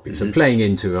 million copies?" So playing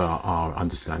into our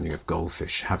understanding of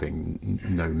goldfish having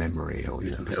no memory, or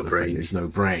there's no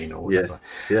brain, or whatever.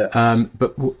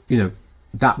 But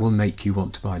that will make you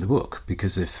want to buy the book,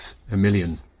 because if 1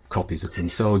 million copies have been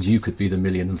sold, you could be the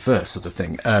 1,001st sort of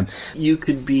thing. You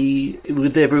could be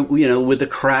with a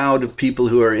crowd of people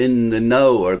who are in the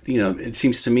know, or it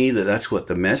seems to me that that's what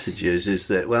the message is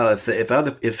that, well,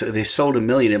 if they sold 1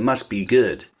 million, it must be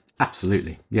good.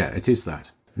 Absolutely, yeah, it is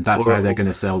that. That's how they're going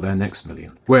to sell their next 1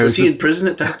 million. Whereas was he in prison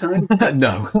at that time?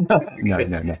 No.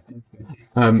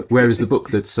 Whereas the book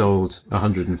that sold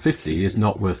 150 is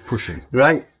not worth pushing.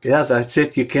 Right. Yeah, that's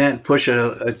it. You can't push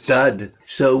a dud.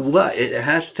 So what? It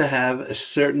has to have a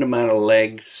certain amount of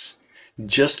legs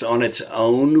just on its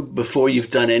own before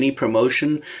you've done any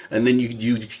promotion, and then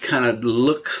you kind of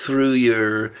look through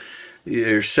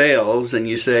your sales and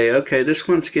you say, okay, this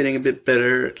one's getting a bit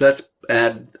better. Let's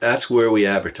add. That's where we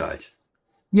advertise.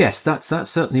 Yes, that's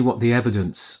certainly what the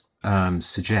evidence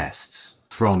suggests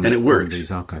from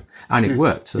these archives, and it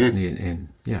worked certainly.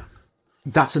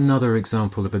 That's another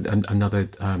example of another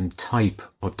type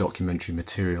of documentary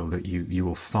material that you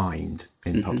will find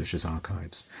in publishers'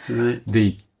 archives. Right.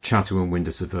 The Chatto and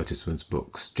Windus advertisements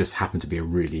books just happen to be a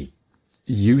really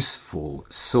useful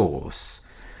source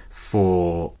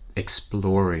for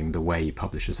exploring the way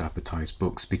publishers advertise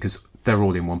books, because they're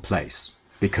all in one place.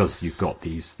 Because you've got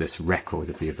this record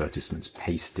of the advertisements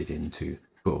pasted into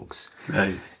books.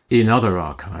 Right. In other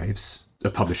archives, a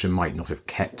publisher might not have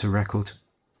kept a record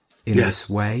in this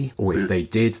way, or if they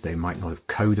did, they might not have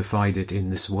codified it in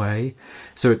this way.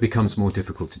 So it becomes more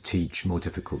difficult to teach, more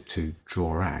difficult to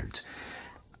draw out.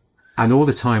 And all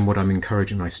the time, what I'm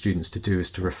encouraging my students to do is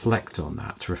to reflect on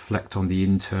that, to reflect on the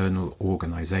internal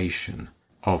organization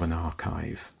of an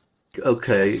archive.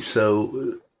 Okay,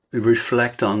 so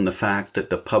reflect on the fact that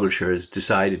the publisher has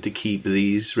decided to keep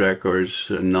these records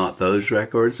and not those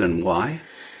records, and why?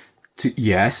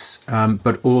 Yes,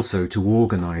 but also to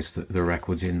organize the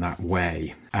records in that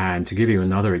way. And to give you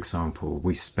another example,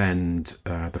 we spend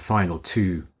the final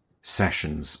 2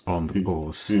 sessions on the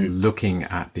course looking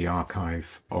at the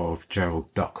archive of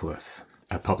Gerald Duckworth,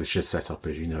 a publisher set up,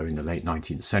 as you know, in the late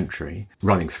 19th century,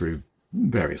 running through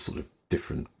various sort of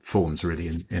different forms really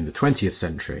in the 20th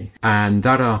century. And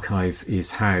that archive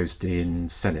is housed in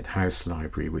Senate House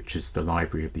Library, which is the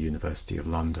library of the University of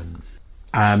London.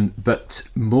 But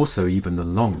more so, even the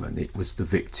Longman, it was the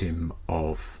victim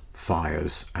of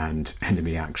fires and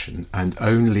enemy action, and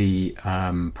only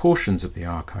portions of the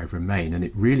archive remain, and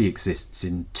it really exists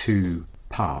in two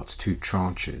parts, two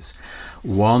tranches,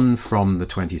 one from the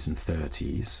 20s and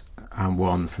 30s and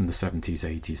one from the 70s,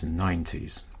 80s and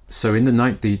 90s. So in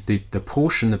the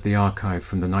portion of the archive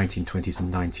from the 1920s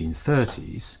and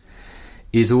 1930s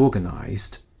is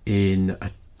organised in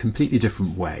a completely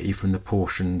different way from the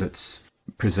portion that's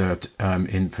preserved from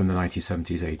the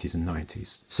 1970s, 80s and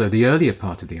 90s. So the earlier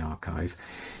part of the archive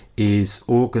is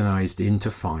organised into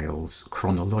files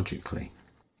chronologically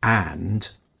and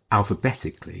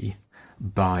alphabetically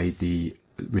by the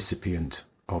recipient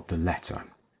of the letter.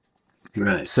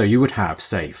 Right. So you would have,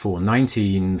 say, for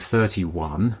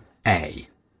 1931 A,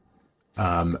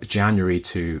 January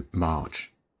to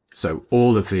March. So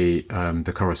all of the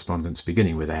correspondence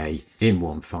beginning with A in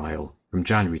one file from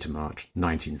January to March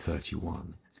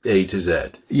 1931. A to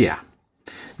Z. Yeah.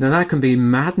 Now that can be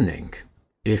maddening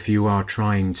if you are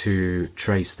trying to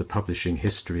trace the publishing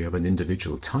history of an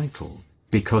individual title,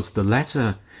 because the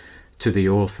letter to the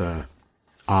author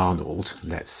Arnold,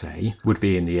 let's say, would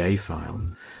be in the A file,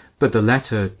 but the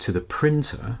letter to the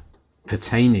printer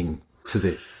pertaining to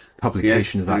the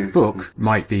publication of that book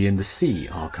might be in the C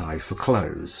archive for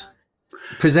close.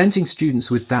 Presenting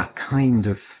students with that kind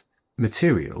of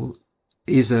material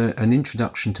is an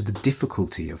introduction to the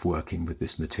difficulty of working with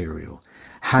this material.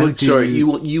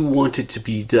 You want it to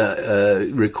be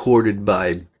recorded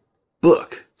by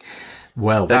book.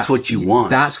 Well, that's what you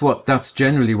want. That's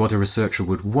generally what a researcher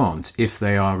would want if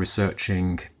they are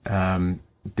researching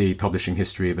the publishing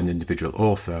history of an individual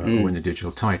author or an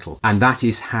individual title. And that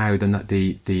is how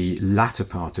the latter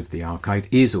part of the archive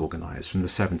is organised from the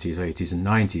 70s, 80s and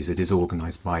 90s. It is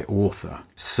organised by author.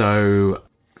 So,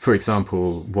 for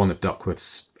example, one of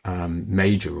Duckworth's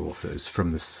major authors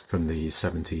from the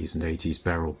 70s and 80s,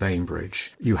 Beryl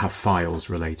Bainbridge, you have files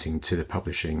relating to the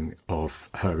publishing of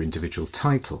her individual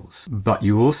titles, but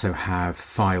you also have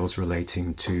files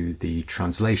relating to the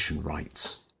translation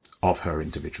rights of her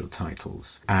individual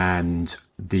titles. And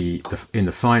in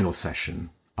the final session,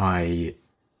 I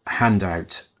hand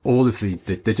out all of the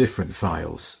different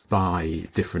files by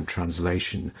different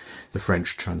translation, the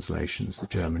French translations, the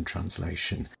German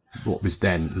translation, what was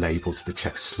then labelled the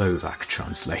Czechoslovak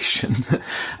translation.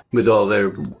 With all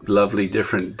their lovely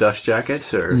different dust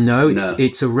jackets? Or No,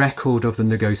 it's a record of the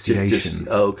negotiation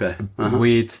okay.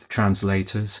 with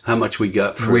translators. How much we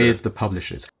got for with the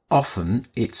publishers. Often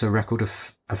it's a record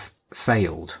of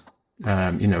failed,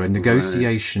 a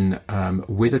negotiation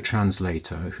with a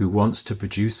translator who wants to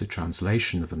produce a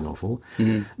translation of a novel,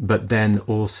 but then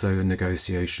also a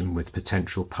negotiation with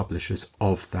potential publishers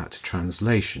of that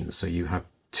translation. So you have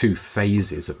two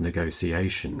phases of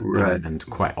negotiation, right. And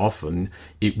quite often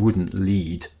it wouldn't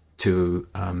lead to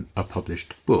a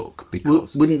published book,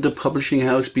 because wouldn't the publishing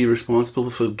house be responsible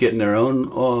for getting their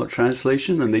own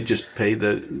translation, and they just pay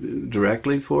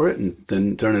directly for it and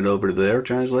then turn it over to their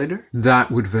translator?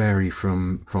 That would vary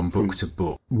from book to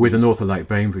book. With an author like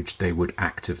Bainbridge, they would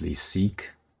actively seek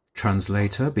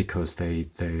translator because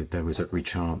there was every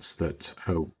chance that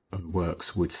her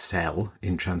works would sell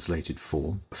in translated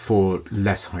form. For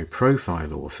less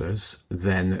high-profile authors,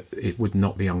 then it would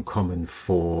not be uncommon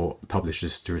for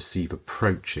publishers to receive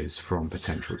approaches from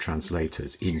potential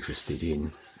translators interested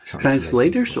in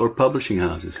translators or publishing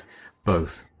houses?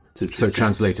 Both. So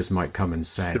translators might come and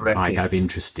say, directly, I have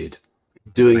interested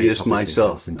doing this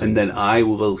myself, and then I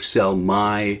will sell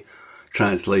my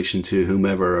translation to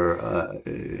whomever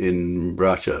in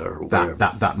Russia or wherever.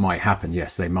 That might happen,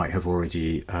 yes. They might have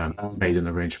already made an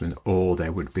arrangement, or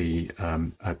there would be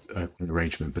an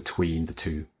arrangement between the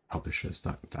two publishers.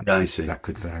 That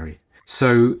could vary.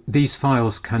 So these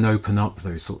files can open up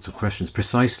those sorts of questions,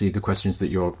 precisely the questions that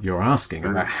you're asking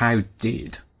about how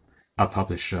did a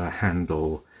publisher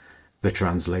handle the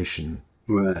translation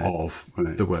of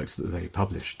the works that they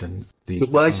published. And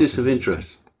why is this of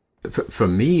interest? For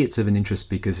me, it's of an interest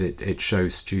because it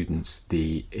shows students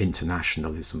the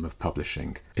internationalism of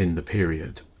publishing in the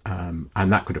period,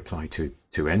 and that could apply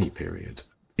to any period.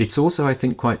 It's also, I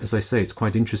think, it's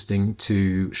quite interesting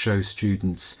to show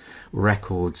students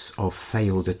records of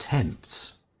failed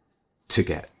attempts to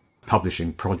get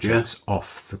publishing projects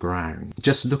off the ground.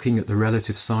 Just looking at the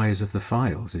relative size of the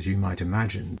files, as you might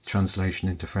imagine, translation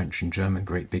into French and German,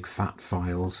 great big fat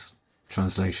files,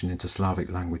 translation into Slavic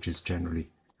languages generally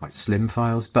quite slim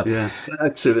files, but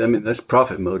that's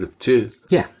profit motive too.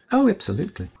 Yeah, oh,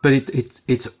 absolutely. But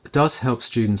it does help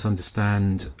students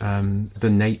understand the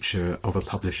nature of a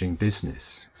publishing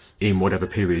business in whatever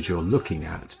period you're looking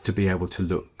at, to be able to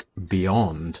look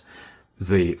beyond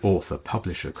the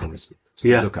author-publisher correspondence, to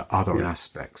Yeah. look at other Yeah.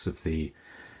 aspects of the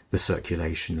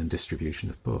circulation and distribution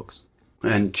of books.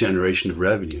 And generation of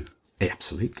revenue.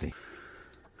 Absolutely.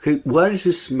 Okay, why does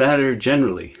this matter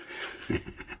generally?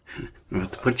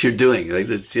 What you're doing, like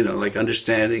it's, like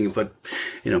understanding what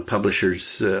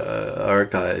publishers'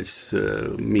 archives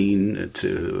mean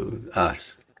to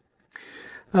us.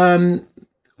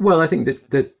 Well, I think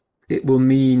that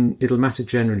it'll matter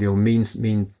generally, or mean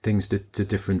things to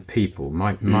different people.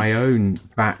 My own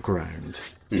background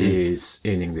is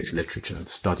in English literature, the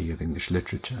study of English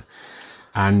literature.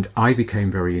 And I became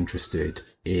very interested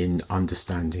in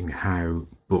understanding how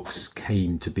books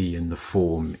came to be in the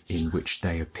form in which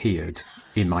they appeared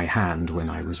in my hand when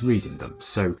I was reading them.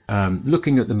 So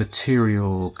looking at the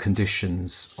material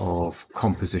conditions of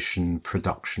composition,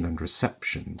 production and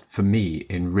reception, for me,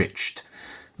 enriched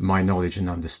my knowledge and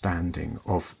understanding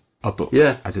of a book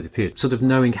as it appeared, sort of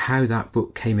knowing how that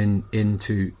book came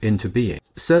into being.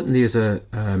 Certainly as a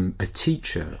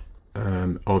teacher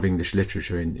of English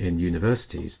literature in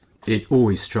universities, it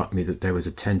always struck me that there was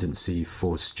a tendency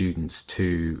for students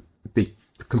to be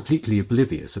completely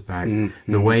oblivious about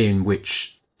the way in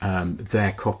which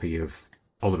their copy of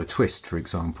Oliver Twist, for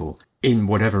example, in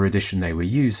whatever edition they were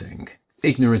using,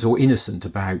 ignorant or innocent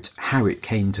about how it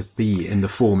came to be in the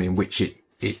form in which it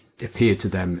appeared to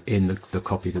them in the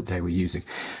copy that they were using.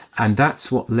 And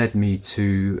that's what led me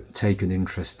to take an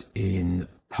interest in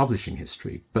publishing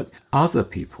history. But other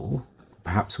people,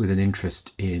 perhaps with an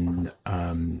interest in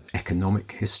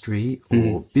economic history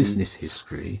or business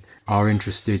history, are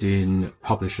interested in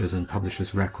publishers and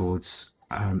publishers' records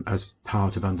as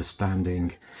part of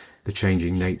understanding the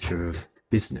changing nature of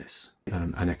business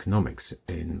and economics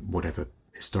in whatever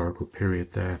historical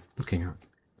period they're looking at.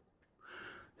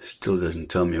 Still doesn't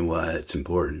tell me why it's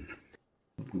important.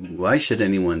 Why should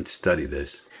anyone study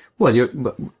this? Well,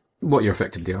 what you're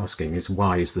effectively asking is,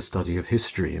 why is the study of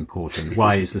history important?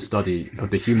 Why is the study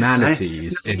of the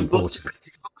humanities important?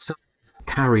 So,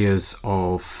 carriers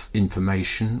of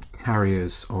information,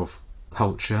 carriers of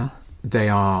culture, they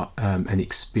are an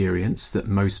experience that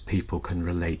most people can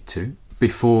relate to.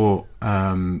 Before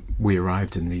we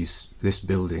arrived in this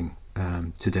building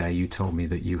today, you told me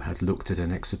that you had looked at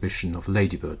an exhibition of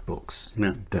ladybird books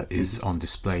that is on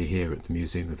display here at the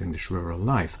Museum of English Rural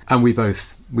Life, and we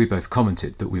both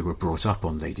commented that we were brought up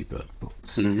on ladybird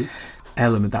books.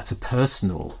 That's a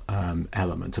personal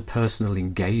element, a personal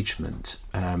engagement.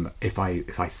 If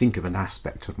I think of an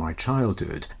aspect of my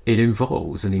childhood, it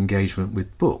involves an engagement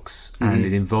with books, and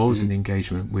it involves an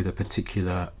engagement with a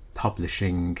particular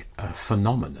publishing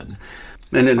phenomenon.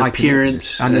 And an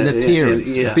appearance.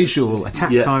 A visual, a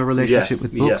tactile relationship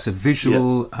with books, a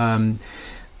visual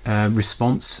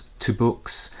response to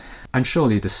books. And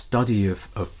surely the study of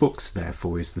books,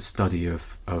 therefore, is the study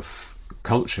of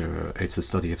culture. It's a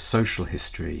study of social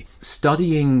history.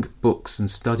 Studying books and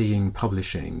studying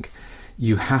publishing,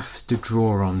 you have to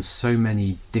draw on so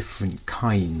many different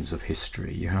kinds of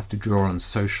history. You have to draw on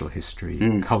social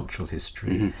history, cultural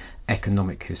history,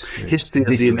 economic history. History of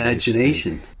the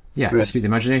imagination. History. Yeah, right. History of the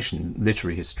imagination,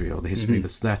 literary history, or the history of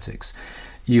aesthetics.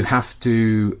 You have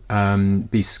to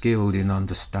be skilled in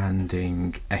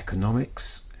understanding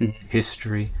economics,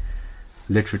 history,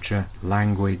 literature,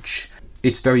 language.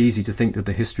 It's very easy to think that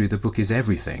the history of the book is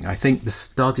everything. I think the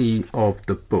study of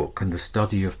the book and the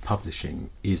study of publishing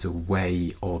is a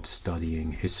way of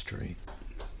studying history.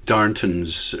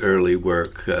 Darnton's early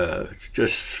work, it's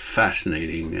just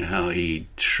fascinating how he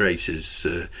traces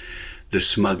the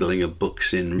smuggling of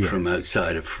books in from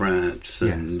outside of France.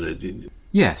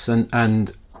 Yes,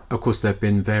 and of course there have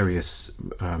been various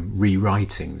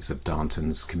rewritings of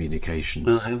Darnton's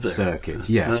communications circuit.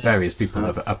 Yes, various people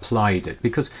have applied it,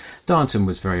 because Darnton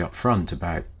was very upfront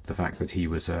about the fact that he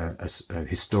was a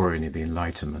historian of the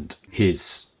Enlightenment.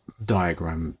 His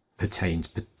diagram pertained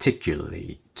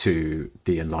particularly to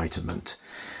the Enlightenment.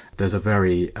 There's a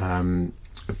very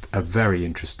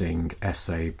interesting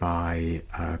essay by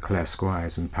Claire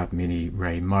Squires and Padmini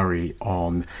Ray Murray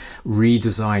on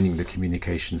redesigning the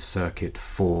communications circuit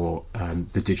for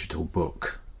the digital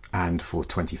book and for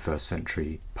 21st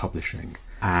century publishing.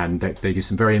 And they do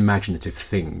some very imaginative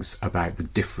things about the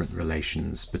different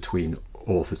relations between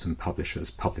authors and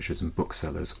publishers, publishers and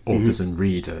booksellers, authors and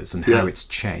readers, and how it's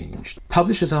changed.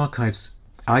 Publishers' archives,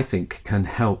 I think, can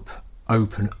help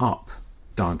open up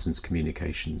Darnton's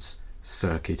communications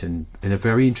circuit in a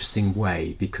very interesting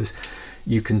way, because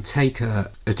you can take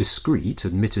a discrete,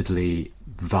 admittedly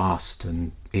vast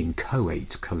and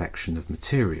inchoate collection of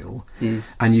material,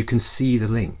 and you can see the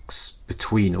links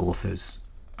between authors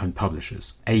and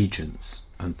publishers, agents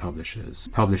and publishers,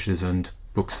 publishers and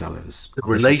booksellers, The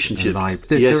relationship.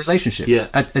 the Yes. relationships Yeah.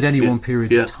 at any Yeah. one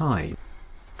period Yeah. of time.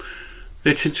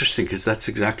 It's interesting because that's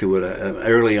exactly what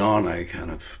early on I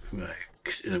kind of,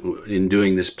 in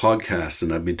doing this podcast,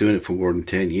 and I've been doing it for more than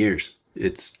 10 years.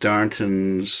 It's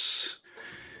Darnton's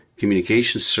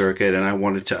communication circuit, and I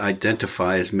wanted to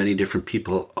identify as many different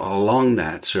people along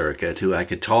that circuit who I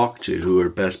could talk to, who are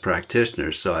best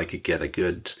practitioners, so I could get a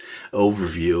good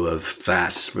overview of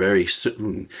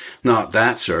not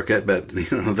that circuit, but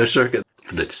the circuit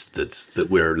that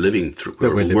we're living through, That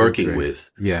or we're living working through. with.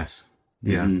 Yes.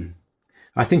 Yeah. Mm-hmm.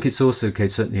 I think it's also the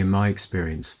case, certainly in my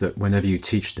experience, that whenever you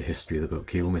teach the history of the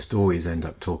book, you almost always end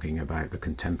up talking about the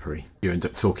contemporary. You end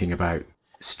up talking about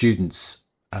students'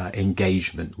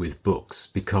 engagement with books,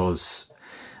 because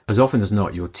as often as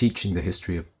not, you're teaching the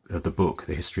history of the book,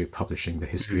 the history of publishing, the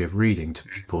history of reading to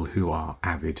people who are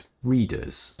avid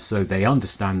readers. So they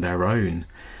understand their own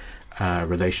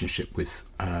relationship with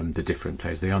the different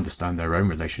players. They understand their own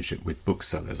relationship with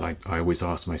booksellers. I always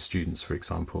ask my students, for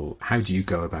example, how do you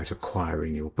go about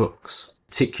acquiring your books?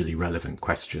 Particularly relevant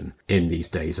question in these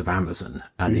days of Amazon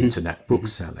and internet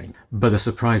bookselling. But a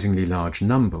surprisingly large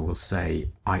number will say,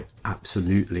 I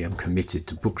absolutely am committed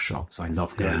to bookshops. I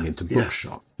love going into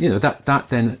bookshops. That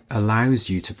then allows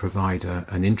you to provide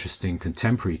an interesting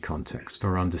contemporary context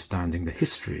for understanding the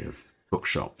history of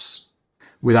bookshops.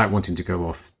 Without wanting to go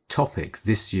off topic,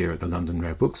 this year at the London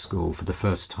Rare Book School, for the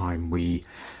first time, we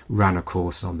ran a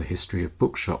course on the history of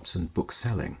bookshops and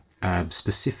bookselling.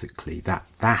 Specifically,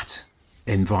 that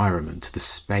environment, the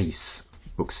space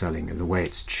of bookselling and the way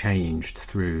it's changed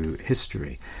through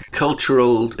history.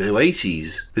 Cultural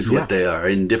oases is what they are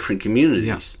in different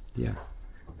communities. Yeah.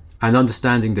 And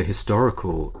understanding the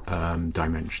historical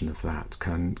dimension of that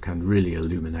can really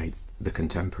illuminate the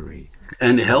contemporary.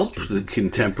 And help the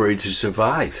contemporary to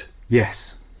survive.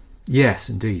 Yes,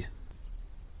 indeed.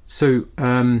 So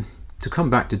to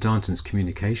come back to Darnton's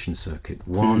communication circuit,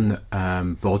 one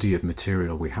body of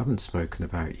material we haven't spoken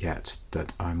about yet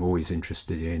that I'm always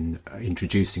interested in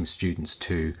introducing students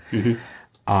to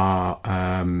are,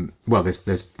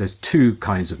 there's two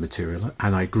kinds of material,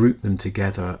 and I group them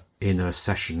together in a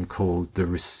session called The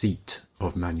Receipt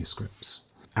of Manuscripts.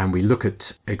 And we look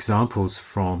at examples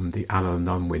from the Allen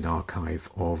Unwin archive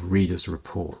of readers'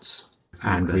 reports.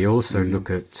 And we also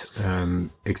look at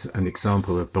an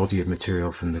example, a body of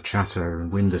material from the Chatto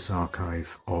and Windus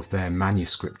archive of their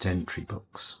manuscript entry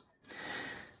books.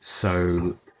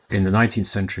 So in the 19th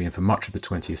century and for much of the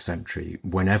 20th century,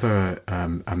 whenever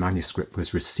a manuscript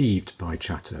was received by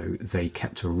Chatto, they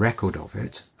kept a record of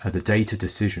it. The date a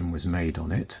decision was made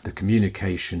on it, the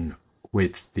communication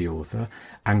with the author,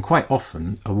 and quite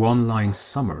often a one-line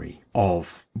summary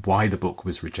of why the book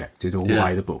was rejected or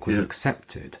why the book was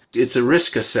accepted. It's a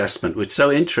risk assessment, which is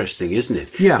so interesting, isn't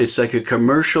it? Yeah. It's like a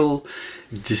commercial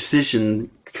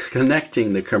decision,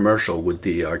 connecting the commercial with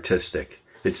the artistic.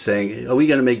 It's saying, are we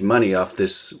going to make money off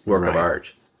this work of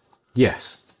art?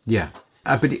 Yes, yeah.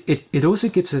 But it also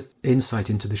gives an insight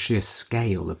into the sheer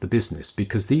scale of the business,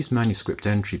 because these manuscript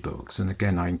entry books, and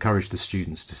again, I encourage the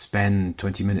students to spend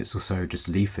 20 minutes or so just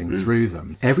leafing through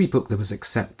them. Every book that was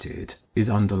accepted is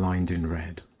underlined in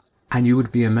red. And you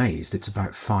would be amazed, it's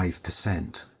about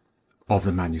 5% of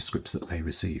the manuscripts that they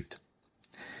received.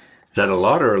 Is that a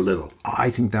lot or a little?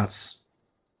 I think that's,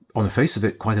 on the face of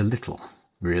it, quite a little,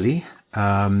 really.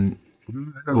 I don't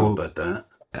know about that.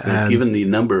 Given the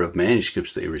number of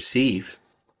manuscripts they receive.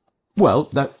 Well,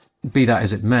 be that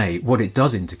as it may, what it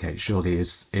does indicate surely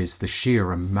is the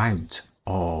sheer amount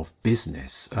of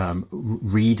business,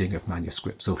 reading of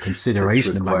manuscripts or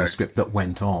consideration of manuscript that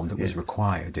went on, that was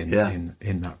required in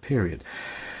that period.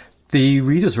 The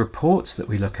readers' reports that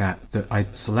we look at, that I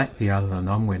select the Allen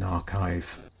Unwin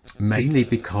archive mainly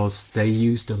because they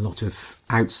used a lot of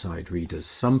outside readers.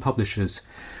 Some publishers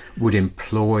would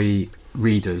employ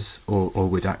readers or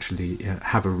would actually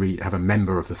have a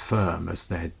member of the firm as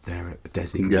their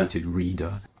designated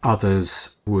reader.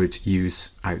 Others would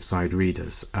use outside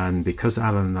readers, and because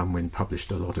Allen Unwin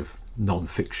published a lot of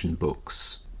non-fiction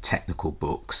books, technical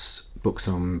books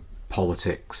on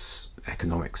politics,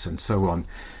 economics and so on,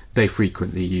 they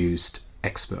frequently used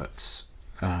experts,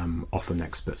 often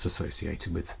experts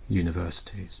associated with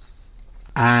universities.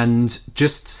 And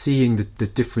just seeing the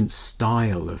different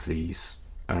style of these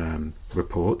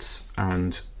reports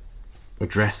and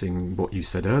addressing what you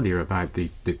said earlier about the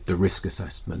risk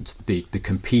assessment, the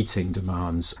competing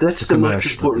demands. That's the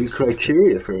most important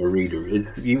criteria for a reader.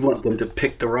 You want them to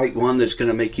pick the right one that's going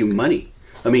to make you money.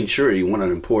 I mean, sure, you want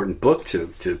an important book to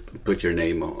put your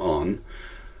name on.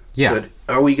 Yeah. But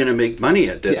are we going to make money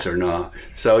at this or not?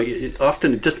 So it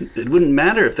wouldn't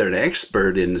matter if they're an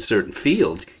expert in a certain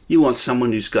field. You want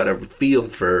someone who's got a feel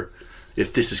for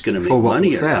if this is going to make For what money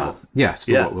will or sell. not. Yes,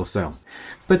 for Yeah. what will sell.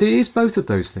 But it is both of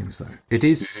those things, though. It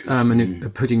is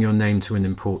putting your name to an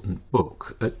important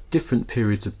book. At different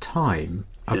periods of time,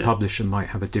 a Yeah. publisher might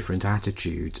have a different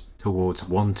attitude towards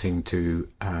wanting to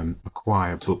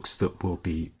acquire books that will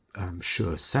be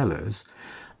sure sellers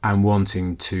and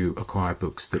wanting to acquire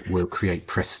books that will create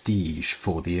prestige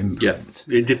for the Yeah. imprint.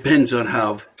 It depends on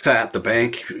how fat the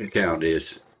bank account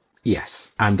is.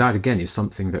 Yes, and that again is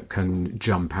something that can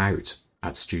jump out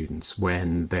at students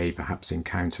when they perhaps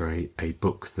encounter a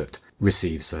book that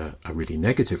receives a really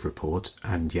negative report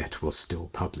and yet was still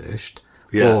published,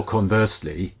 Yeah. or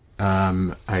conversely,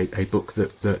 a book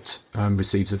that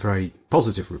receives a very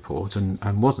positive report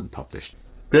and wasn't published.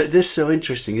 This is so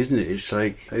interesting, isn't it? It's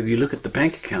like if you look at the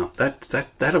bank account,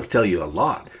 that'll tell you a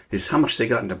lot. Is how much they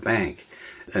got in the bank,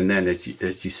 and then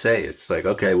as you say, it's like,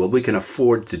 okay, well, we can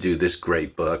afford to do this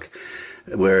great book,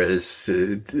 whereas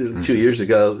 2 years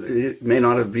ago it may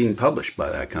not have been published by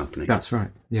that company. That's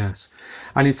right. Yes,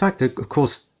 and in fact, of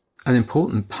course, an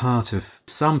important part of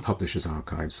some publishers'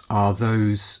 archives are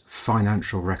those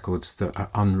financial records that are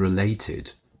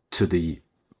unrelated to the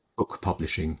book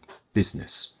publishing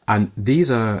business. And these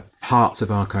are parts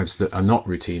of archives that are not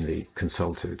routinely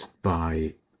consulted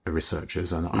by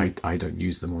researchers, and I don't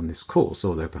use them on this course,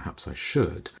 although perhaps I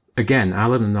should. Again,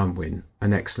 Allen and Unwin,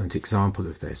 an excellent example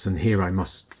of this, and here I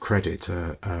must credit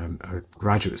a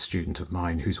graduate student of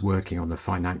mine who's working on the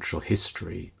financial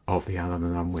history of the Allen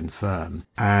and Unwin firm.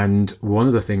 And one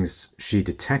of the things she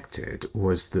detected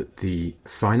was that the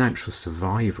financial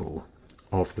survival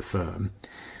of the firm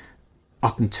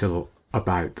up until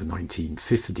about the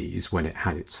 1950s, when it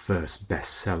had its first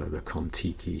bestseller, The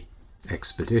Kon-Tiki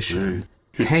Expedition,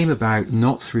 came about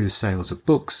not through the sales of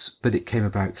books, but it came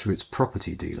about through its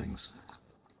property dealings.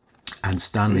 And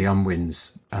Stanley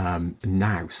Unwin's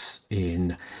nous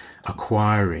in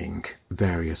acquiring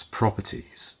various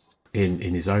properties in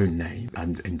his own name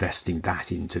and investing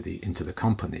that into the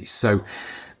company. So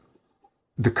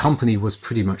the company was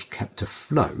pretty much kept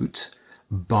afloat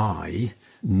by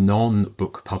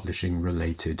non-book publishing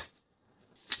related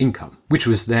income, which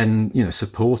was then,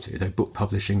 supported a book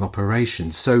publishing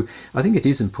operation. So I think it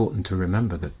is important to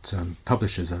remember that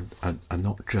publishers are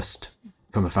not just,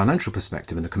 from a financial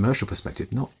perspective and a commercial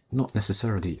perspective, not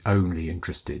necessarily only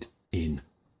interested in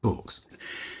books.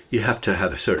 You have to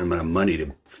have a certain amount of money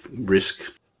to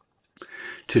risk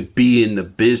to be in the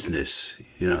business.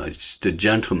 It's the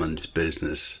gentleman's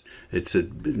business. It's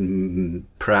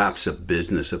perhaps a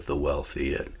business of the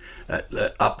wealthy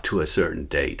up to a certain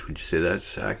date. Would you say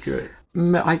that's accurate?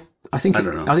 I think I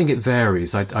don't know. I think it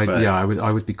varies. Right. Yeah,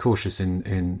 I would be cautious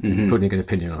in putting an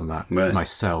opinion on that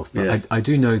myself. But Yeah. I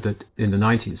do know that in the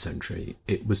 19th century,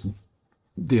 it was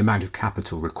the amount of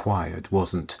capital required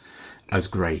wasn't as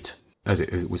great as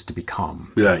it was to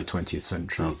become in the 20th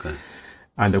century. Okay.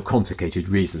 And there are complicated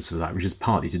reasons for that, which is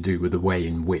partly to do with the way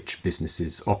in which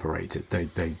businesses operated.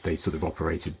 They sort of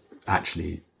operated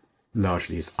actually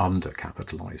largely as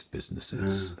undercapitalized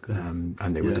businesses,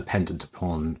 and they were dependent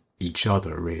upon each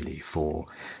other really for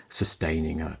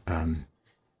sustaining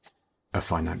a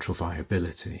financial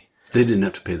viability. They didn't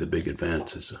have to pay the big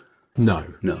advances. No.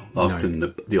 Often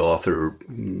the author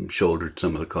shouldered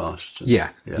some of the costs.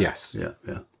 Yes.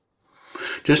 Yeah.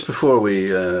 Just before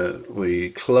we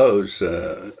close,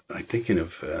 I'm thinking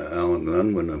of Alan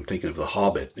Unwin. I'm thinking of The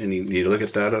Hobbit. Any need to look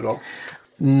at that at all?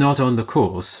 Not on the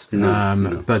course,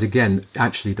 No. but again,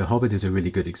 actually, The Hobbit is a really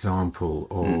good example,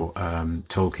 or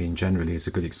Tolkien generally is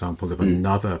a good example of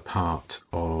another part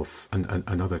of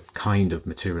another kind of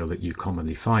material that you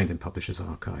commonly find in publishers'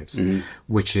 archives,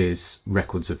 which is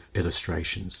records of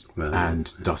illustrations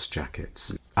and dust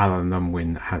jackets. Alan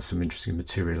Unwin has some interesting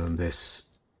material on this.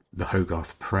 The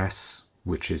Hogarth Press,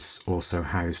 which is also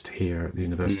housed here at the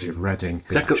University of Reading.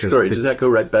 Does that go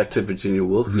right back to Virginia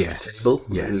Woolf? Yes. Table?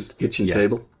 Yes. Kitchen Yes.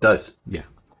 table? Does. Yeah.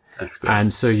 That's great.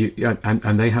 And so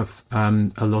and they have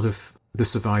a lot of the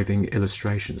surviving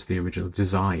illustrations, the original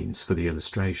designs for the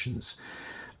illustrations.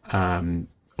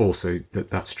 Also,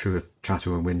 that's true of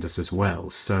Chatto and Windus as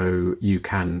well. So you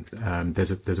can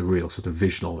there's a real sort of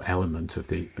visual element of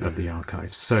the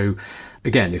archives. So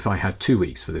again, if I had 2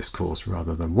 weeks for this course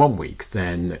rather than 1 week,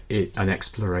 then an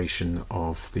exploration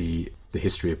of the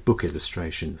history of book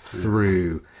illustration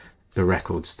through the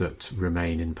records that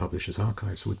remain in publishers'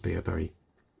 archives would be a very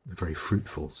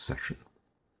fruitful session.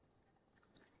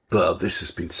 Well, this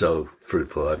has been so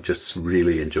fruitful. I've just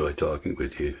really enjoyed talking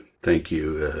with you. Thank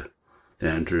you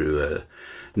Andrew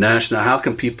Nash. Now, how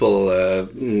can people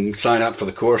sign up for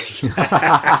the course?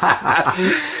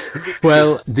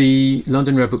 Well, the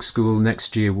London Rare Book School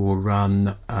next year will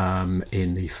run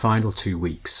in the final 2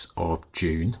 weeks of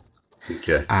June.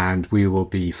 Okay. And we will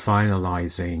be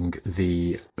finalising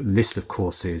the list of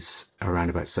courses around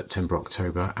about September,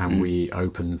 October, and we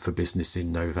open for business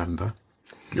in November.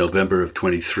 November of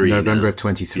 23. November now. of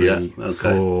 23 Yeah, okay.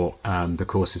 for the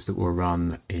courses that will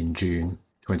run in June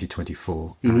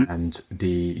 2024. And the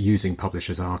Using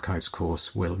Publishers Archives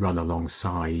course will run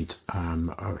alongside,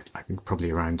 I think,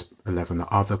 probably around 11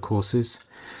 other courses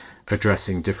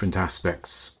addressing different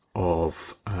aspects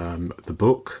of the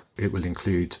book. It will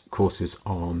include courses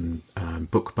on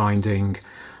bookbinding,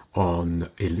 on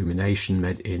illumination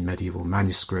in medieval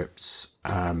manuscripts,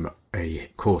 a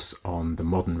course on the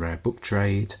modern rare book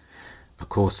trade, a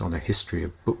course on a history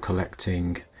of book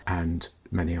collecting, and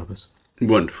many others.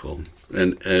 Wonderful.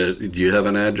 And do you have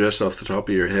an address off the top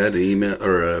of your head, an email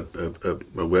or a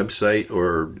website,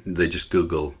 or they just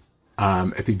Google?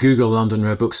 If you Google London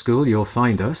Rare Book School, you'll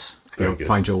find us. Very You'll good.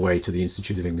 find your way to the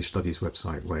Institute of English Studies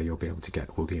website, where you'll be able to get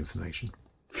all the information.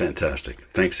 Fantastic.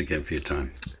 Thanks again for your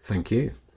time. Thank you.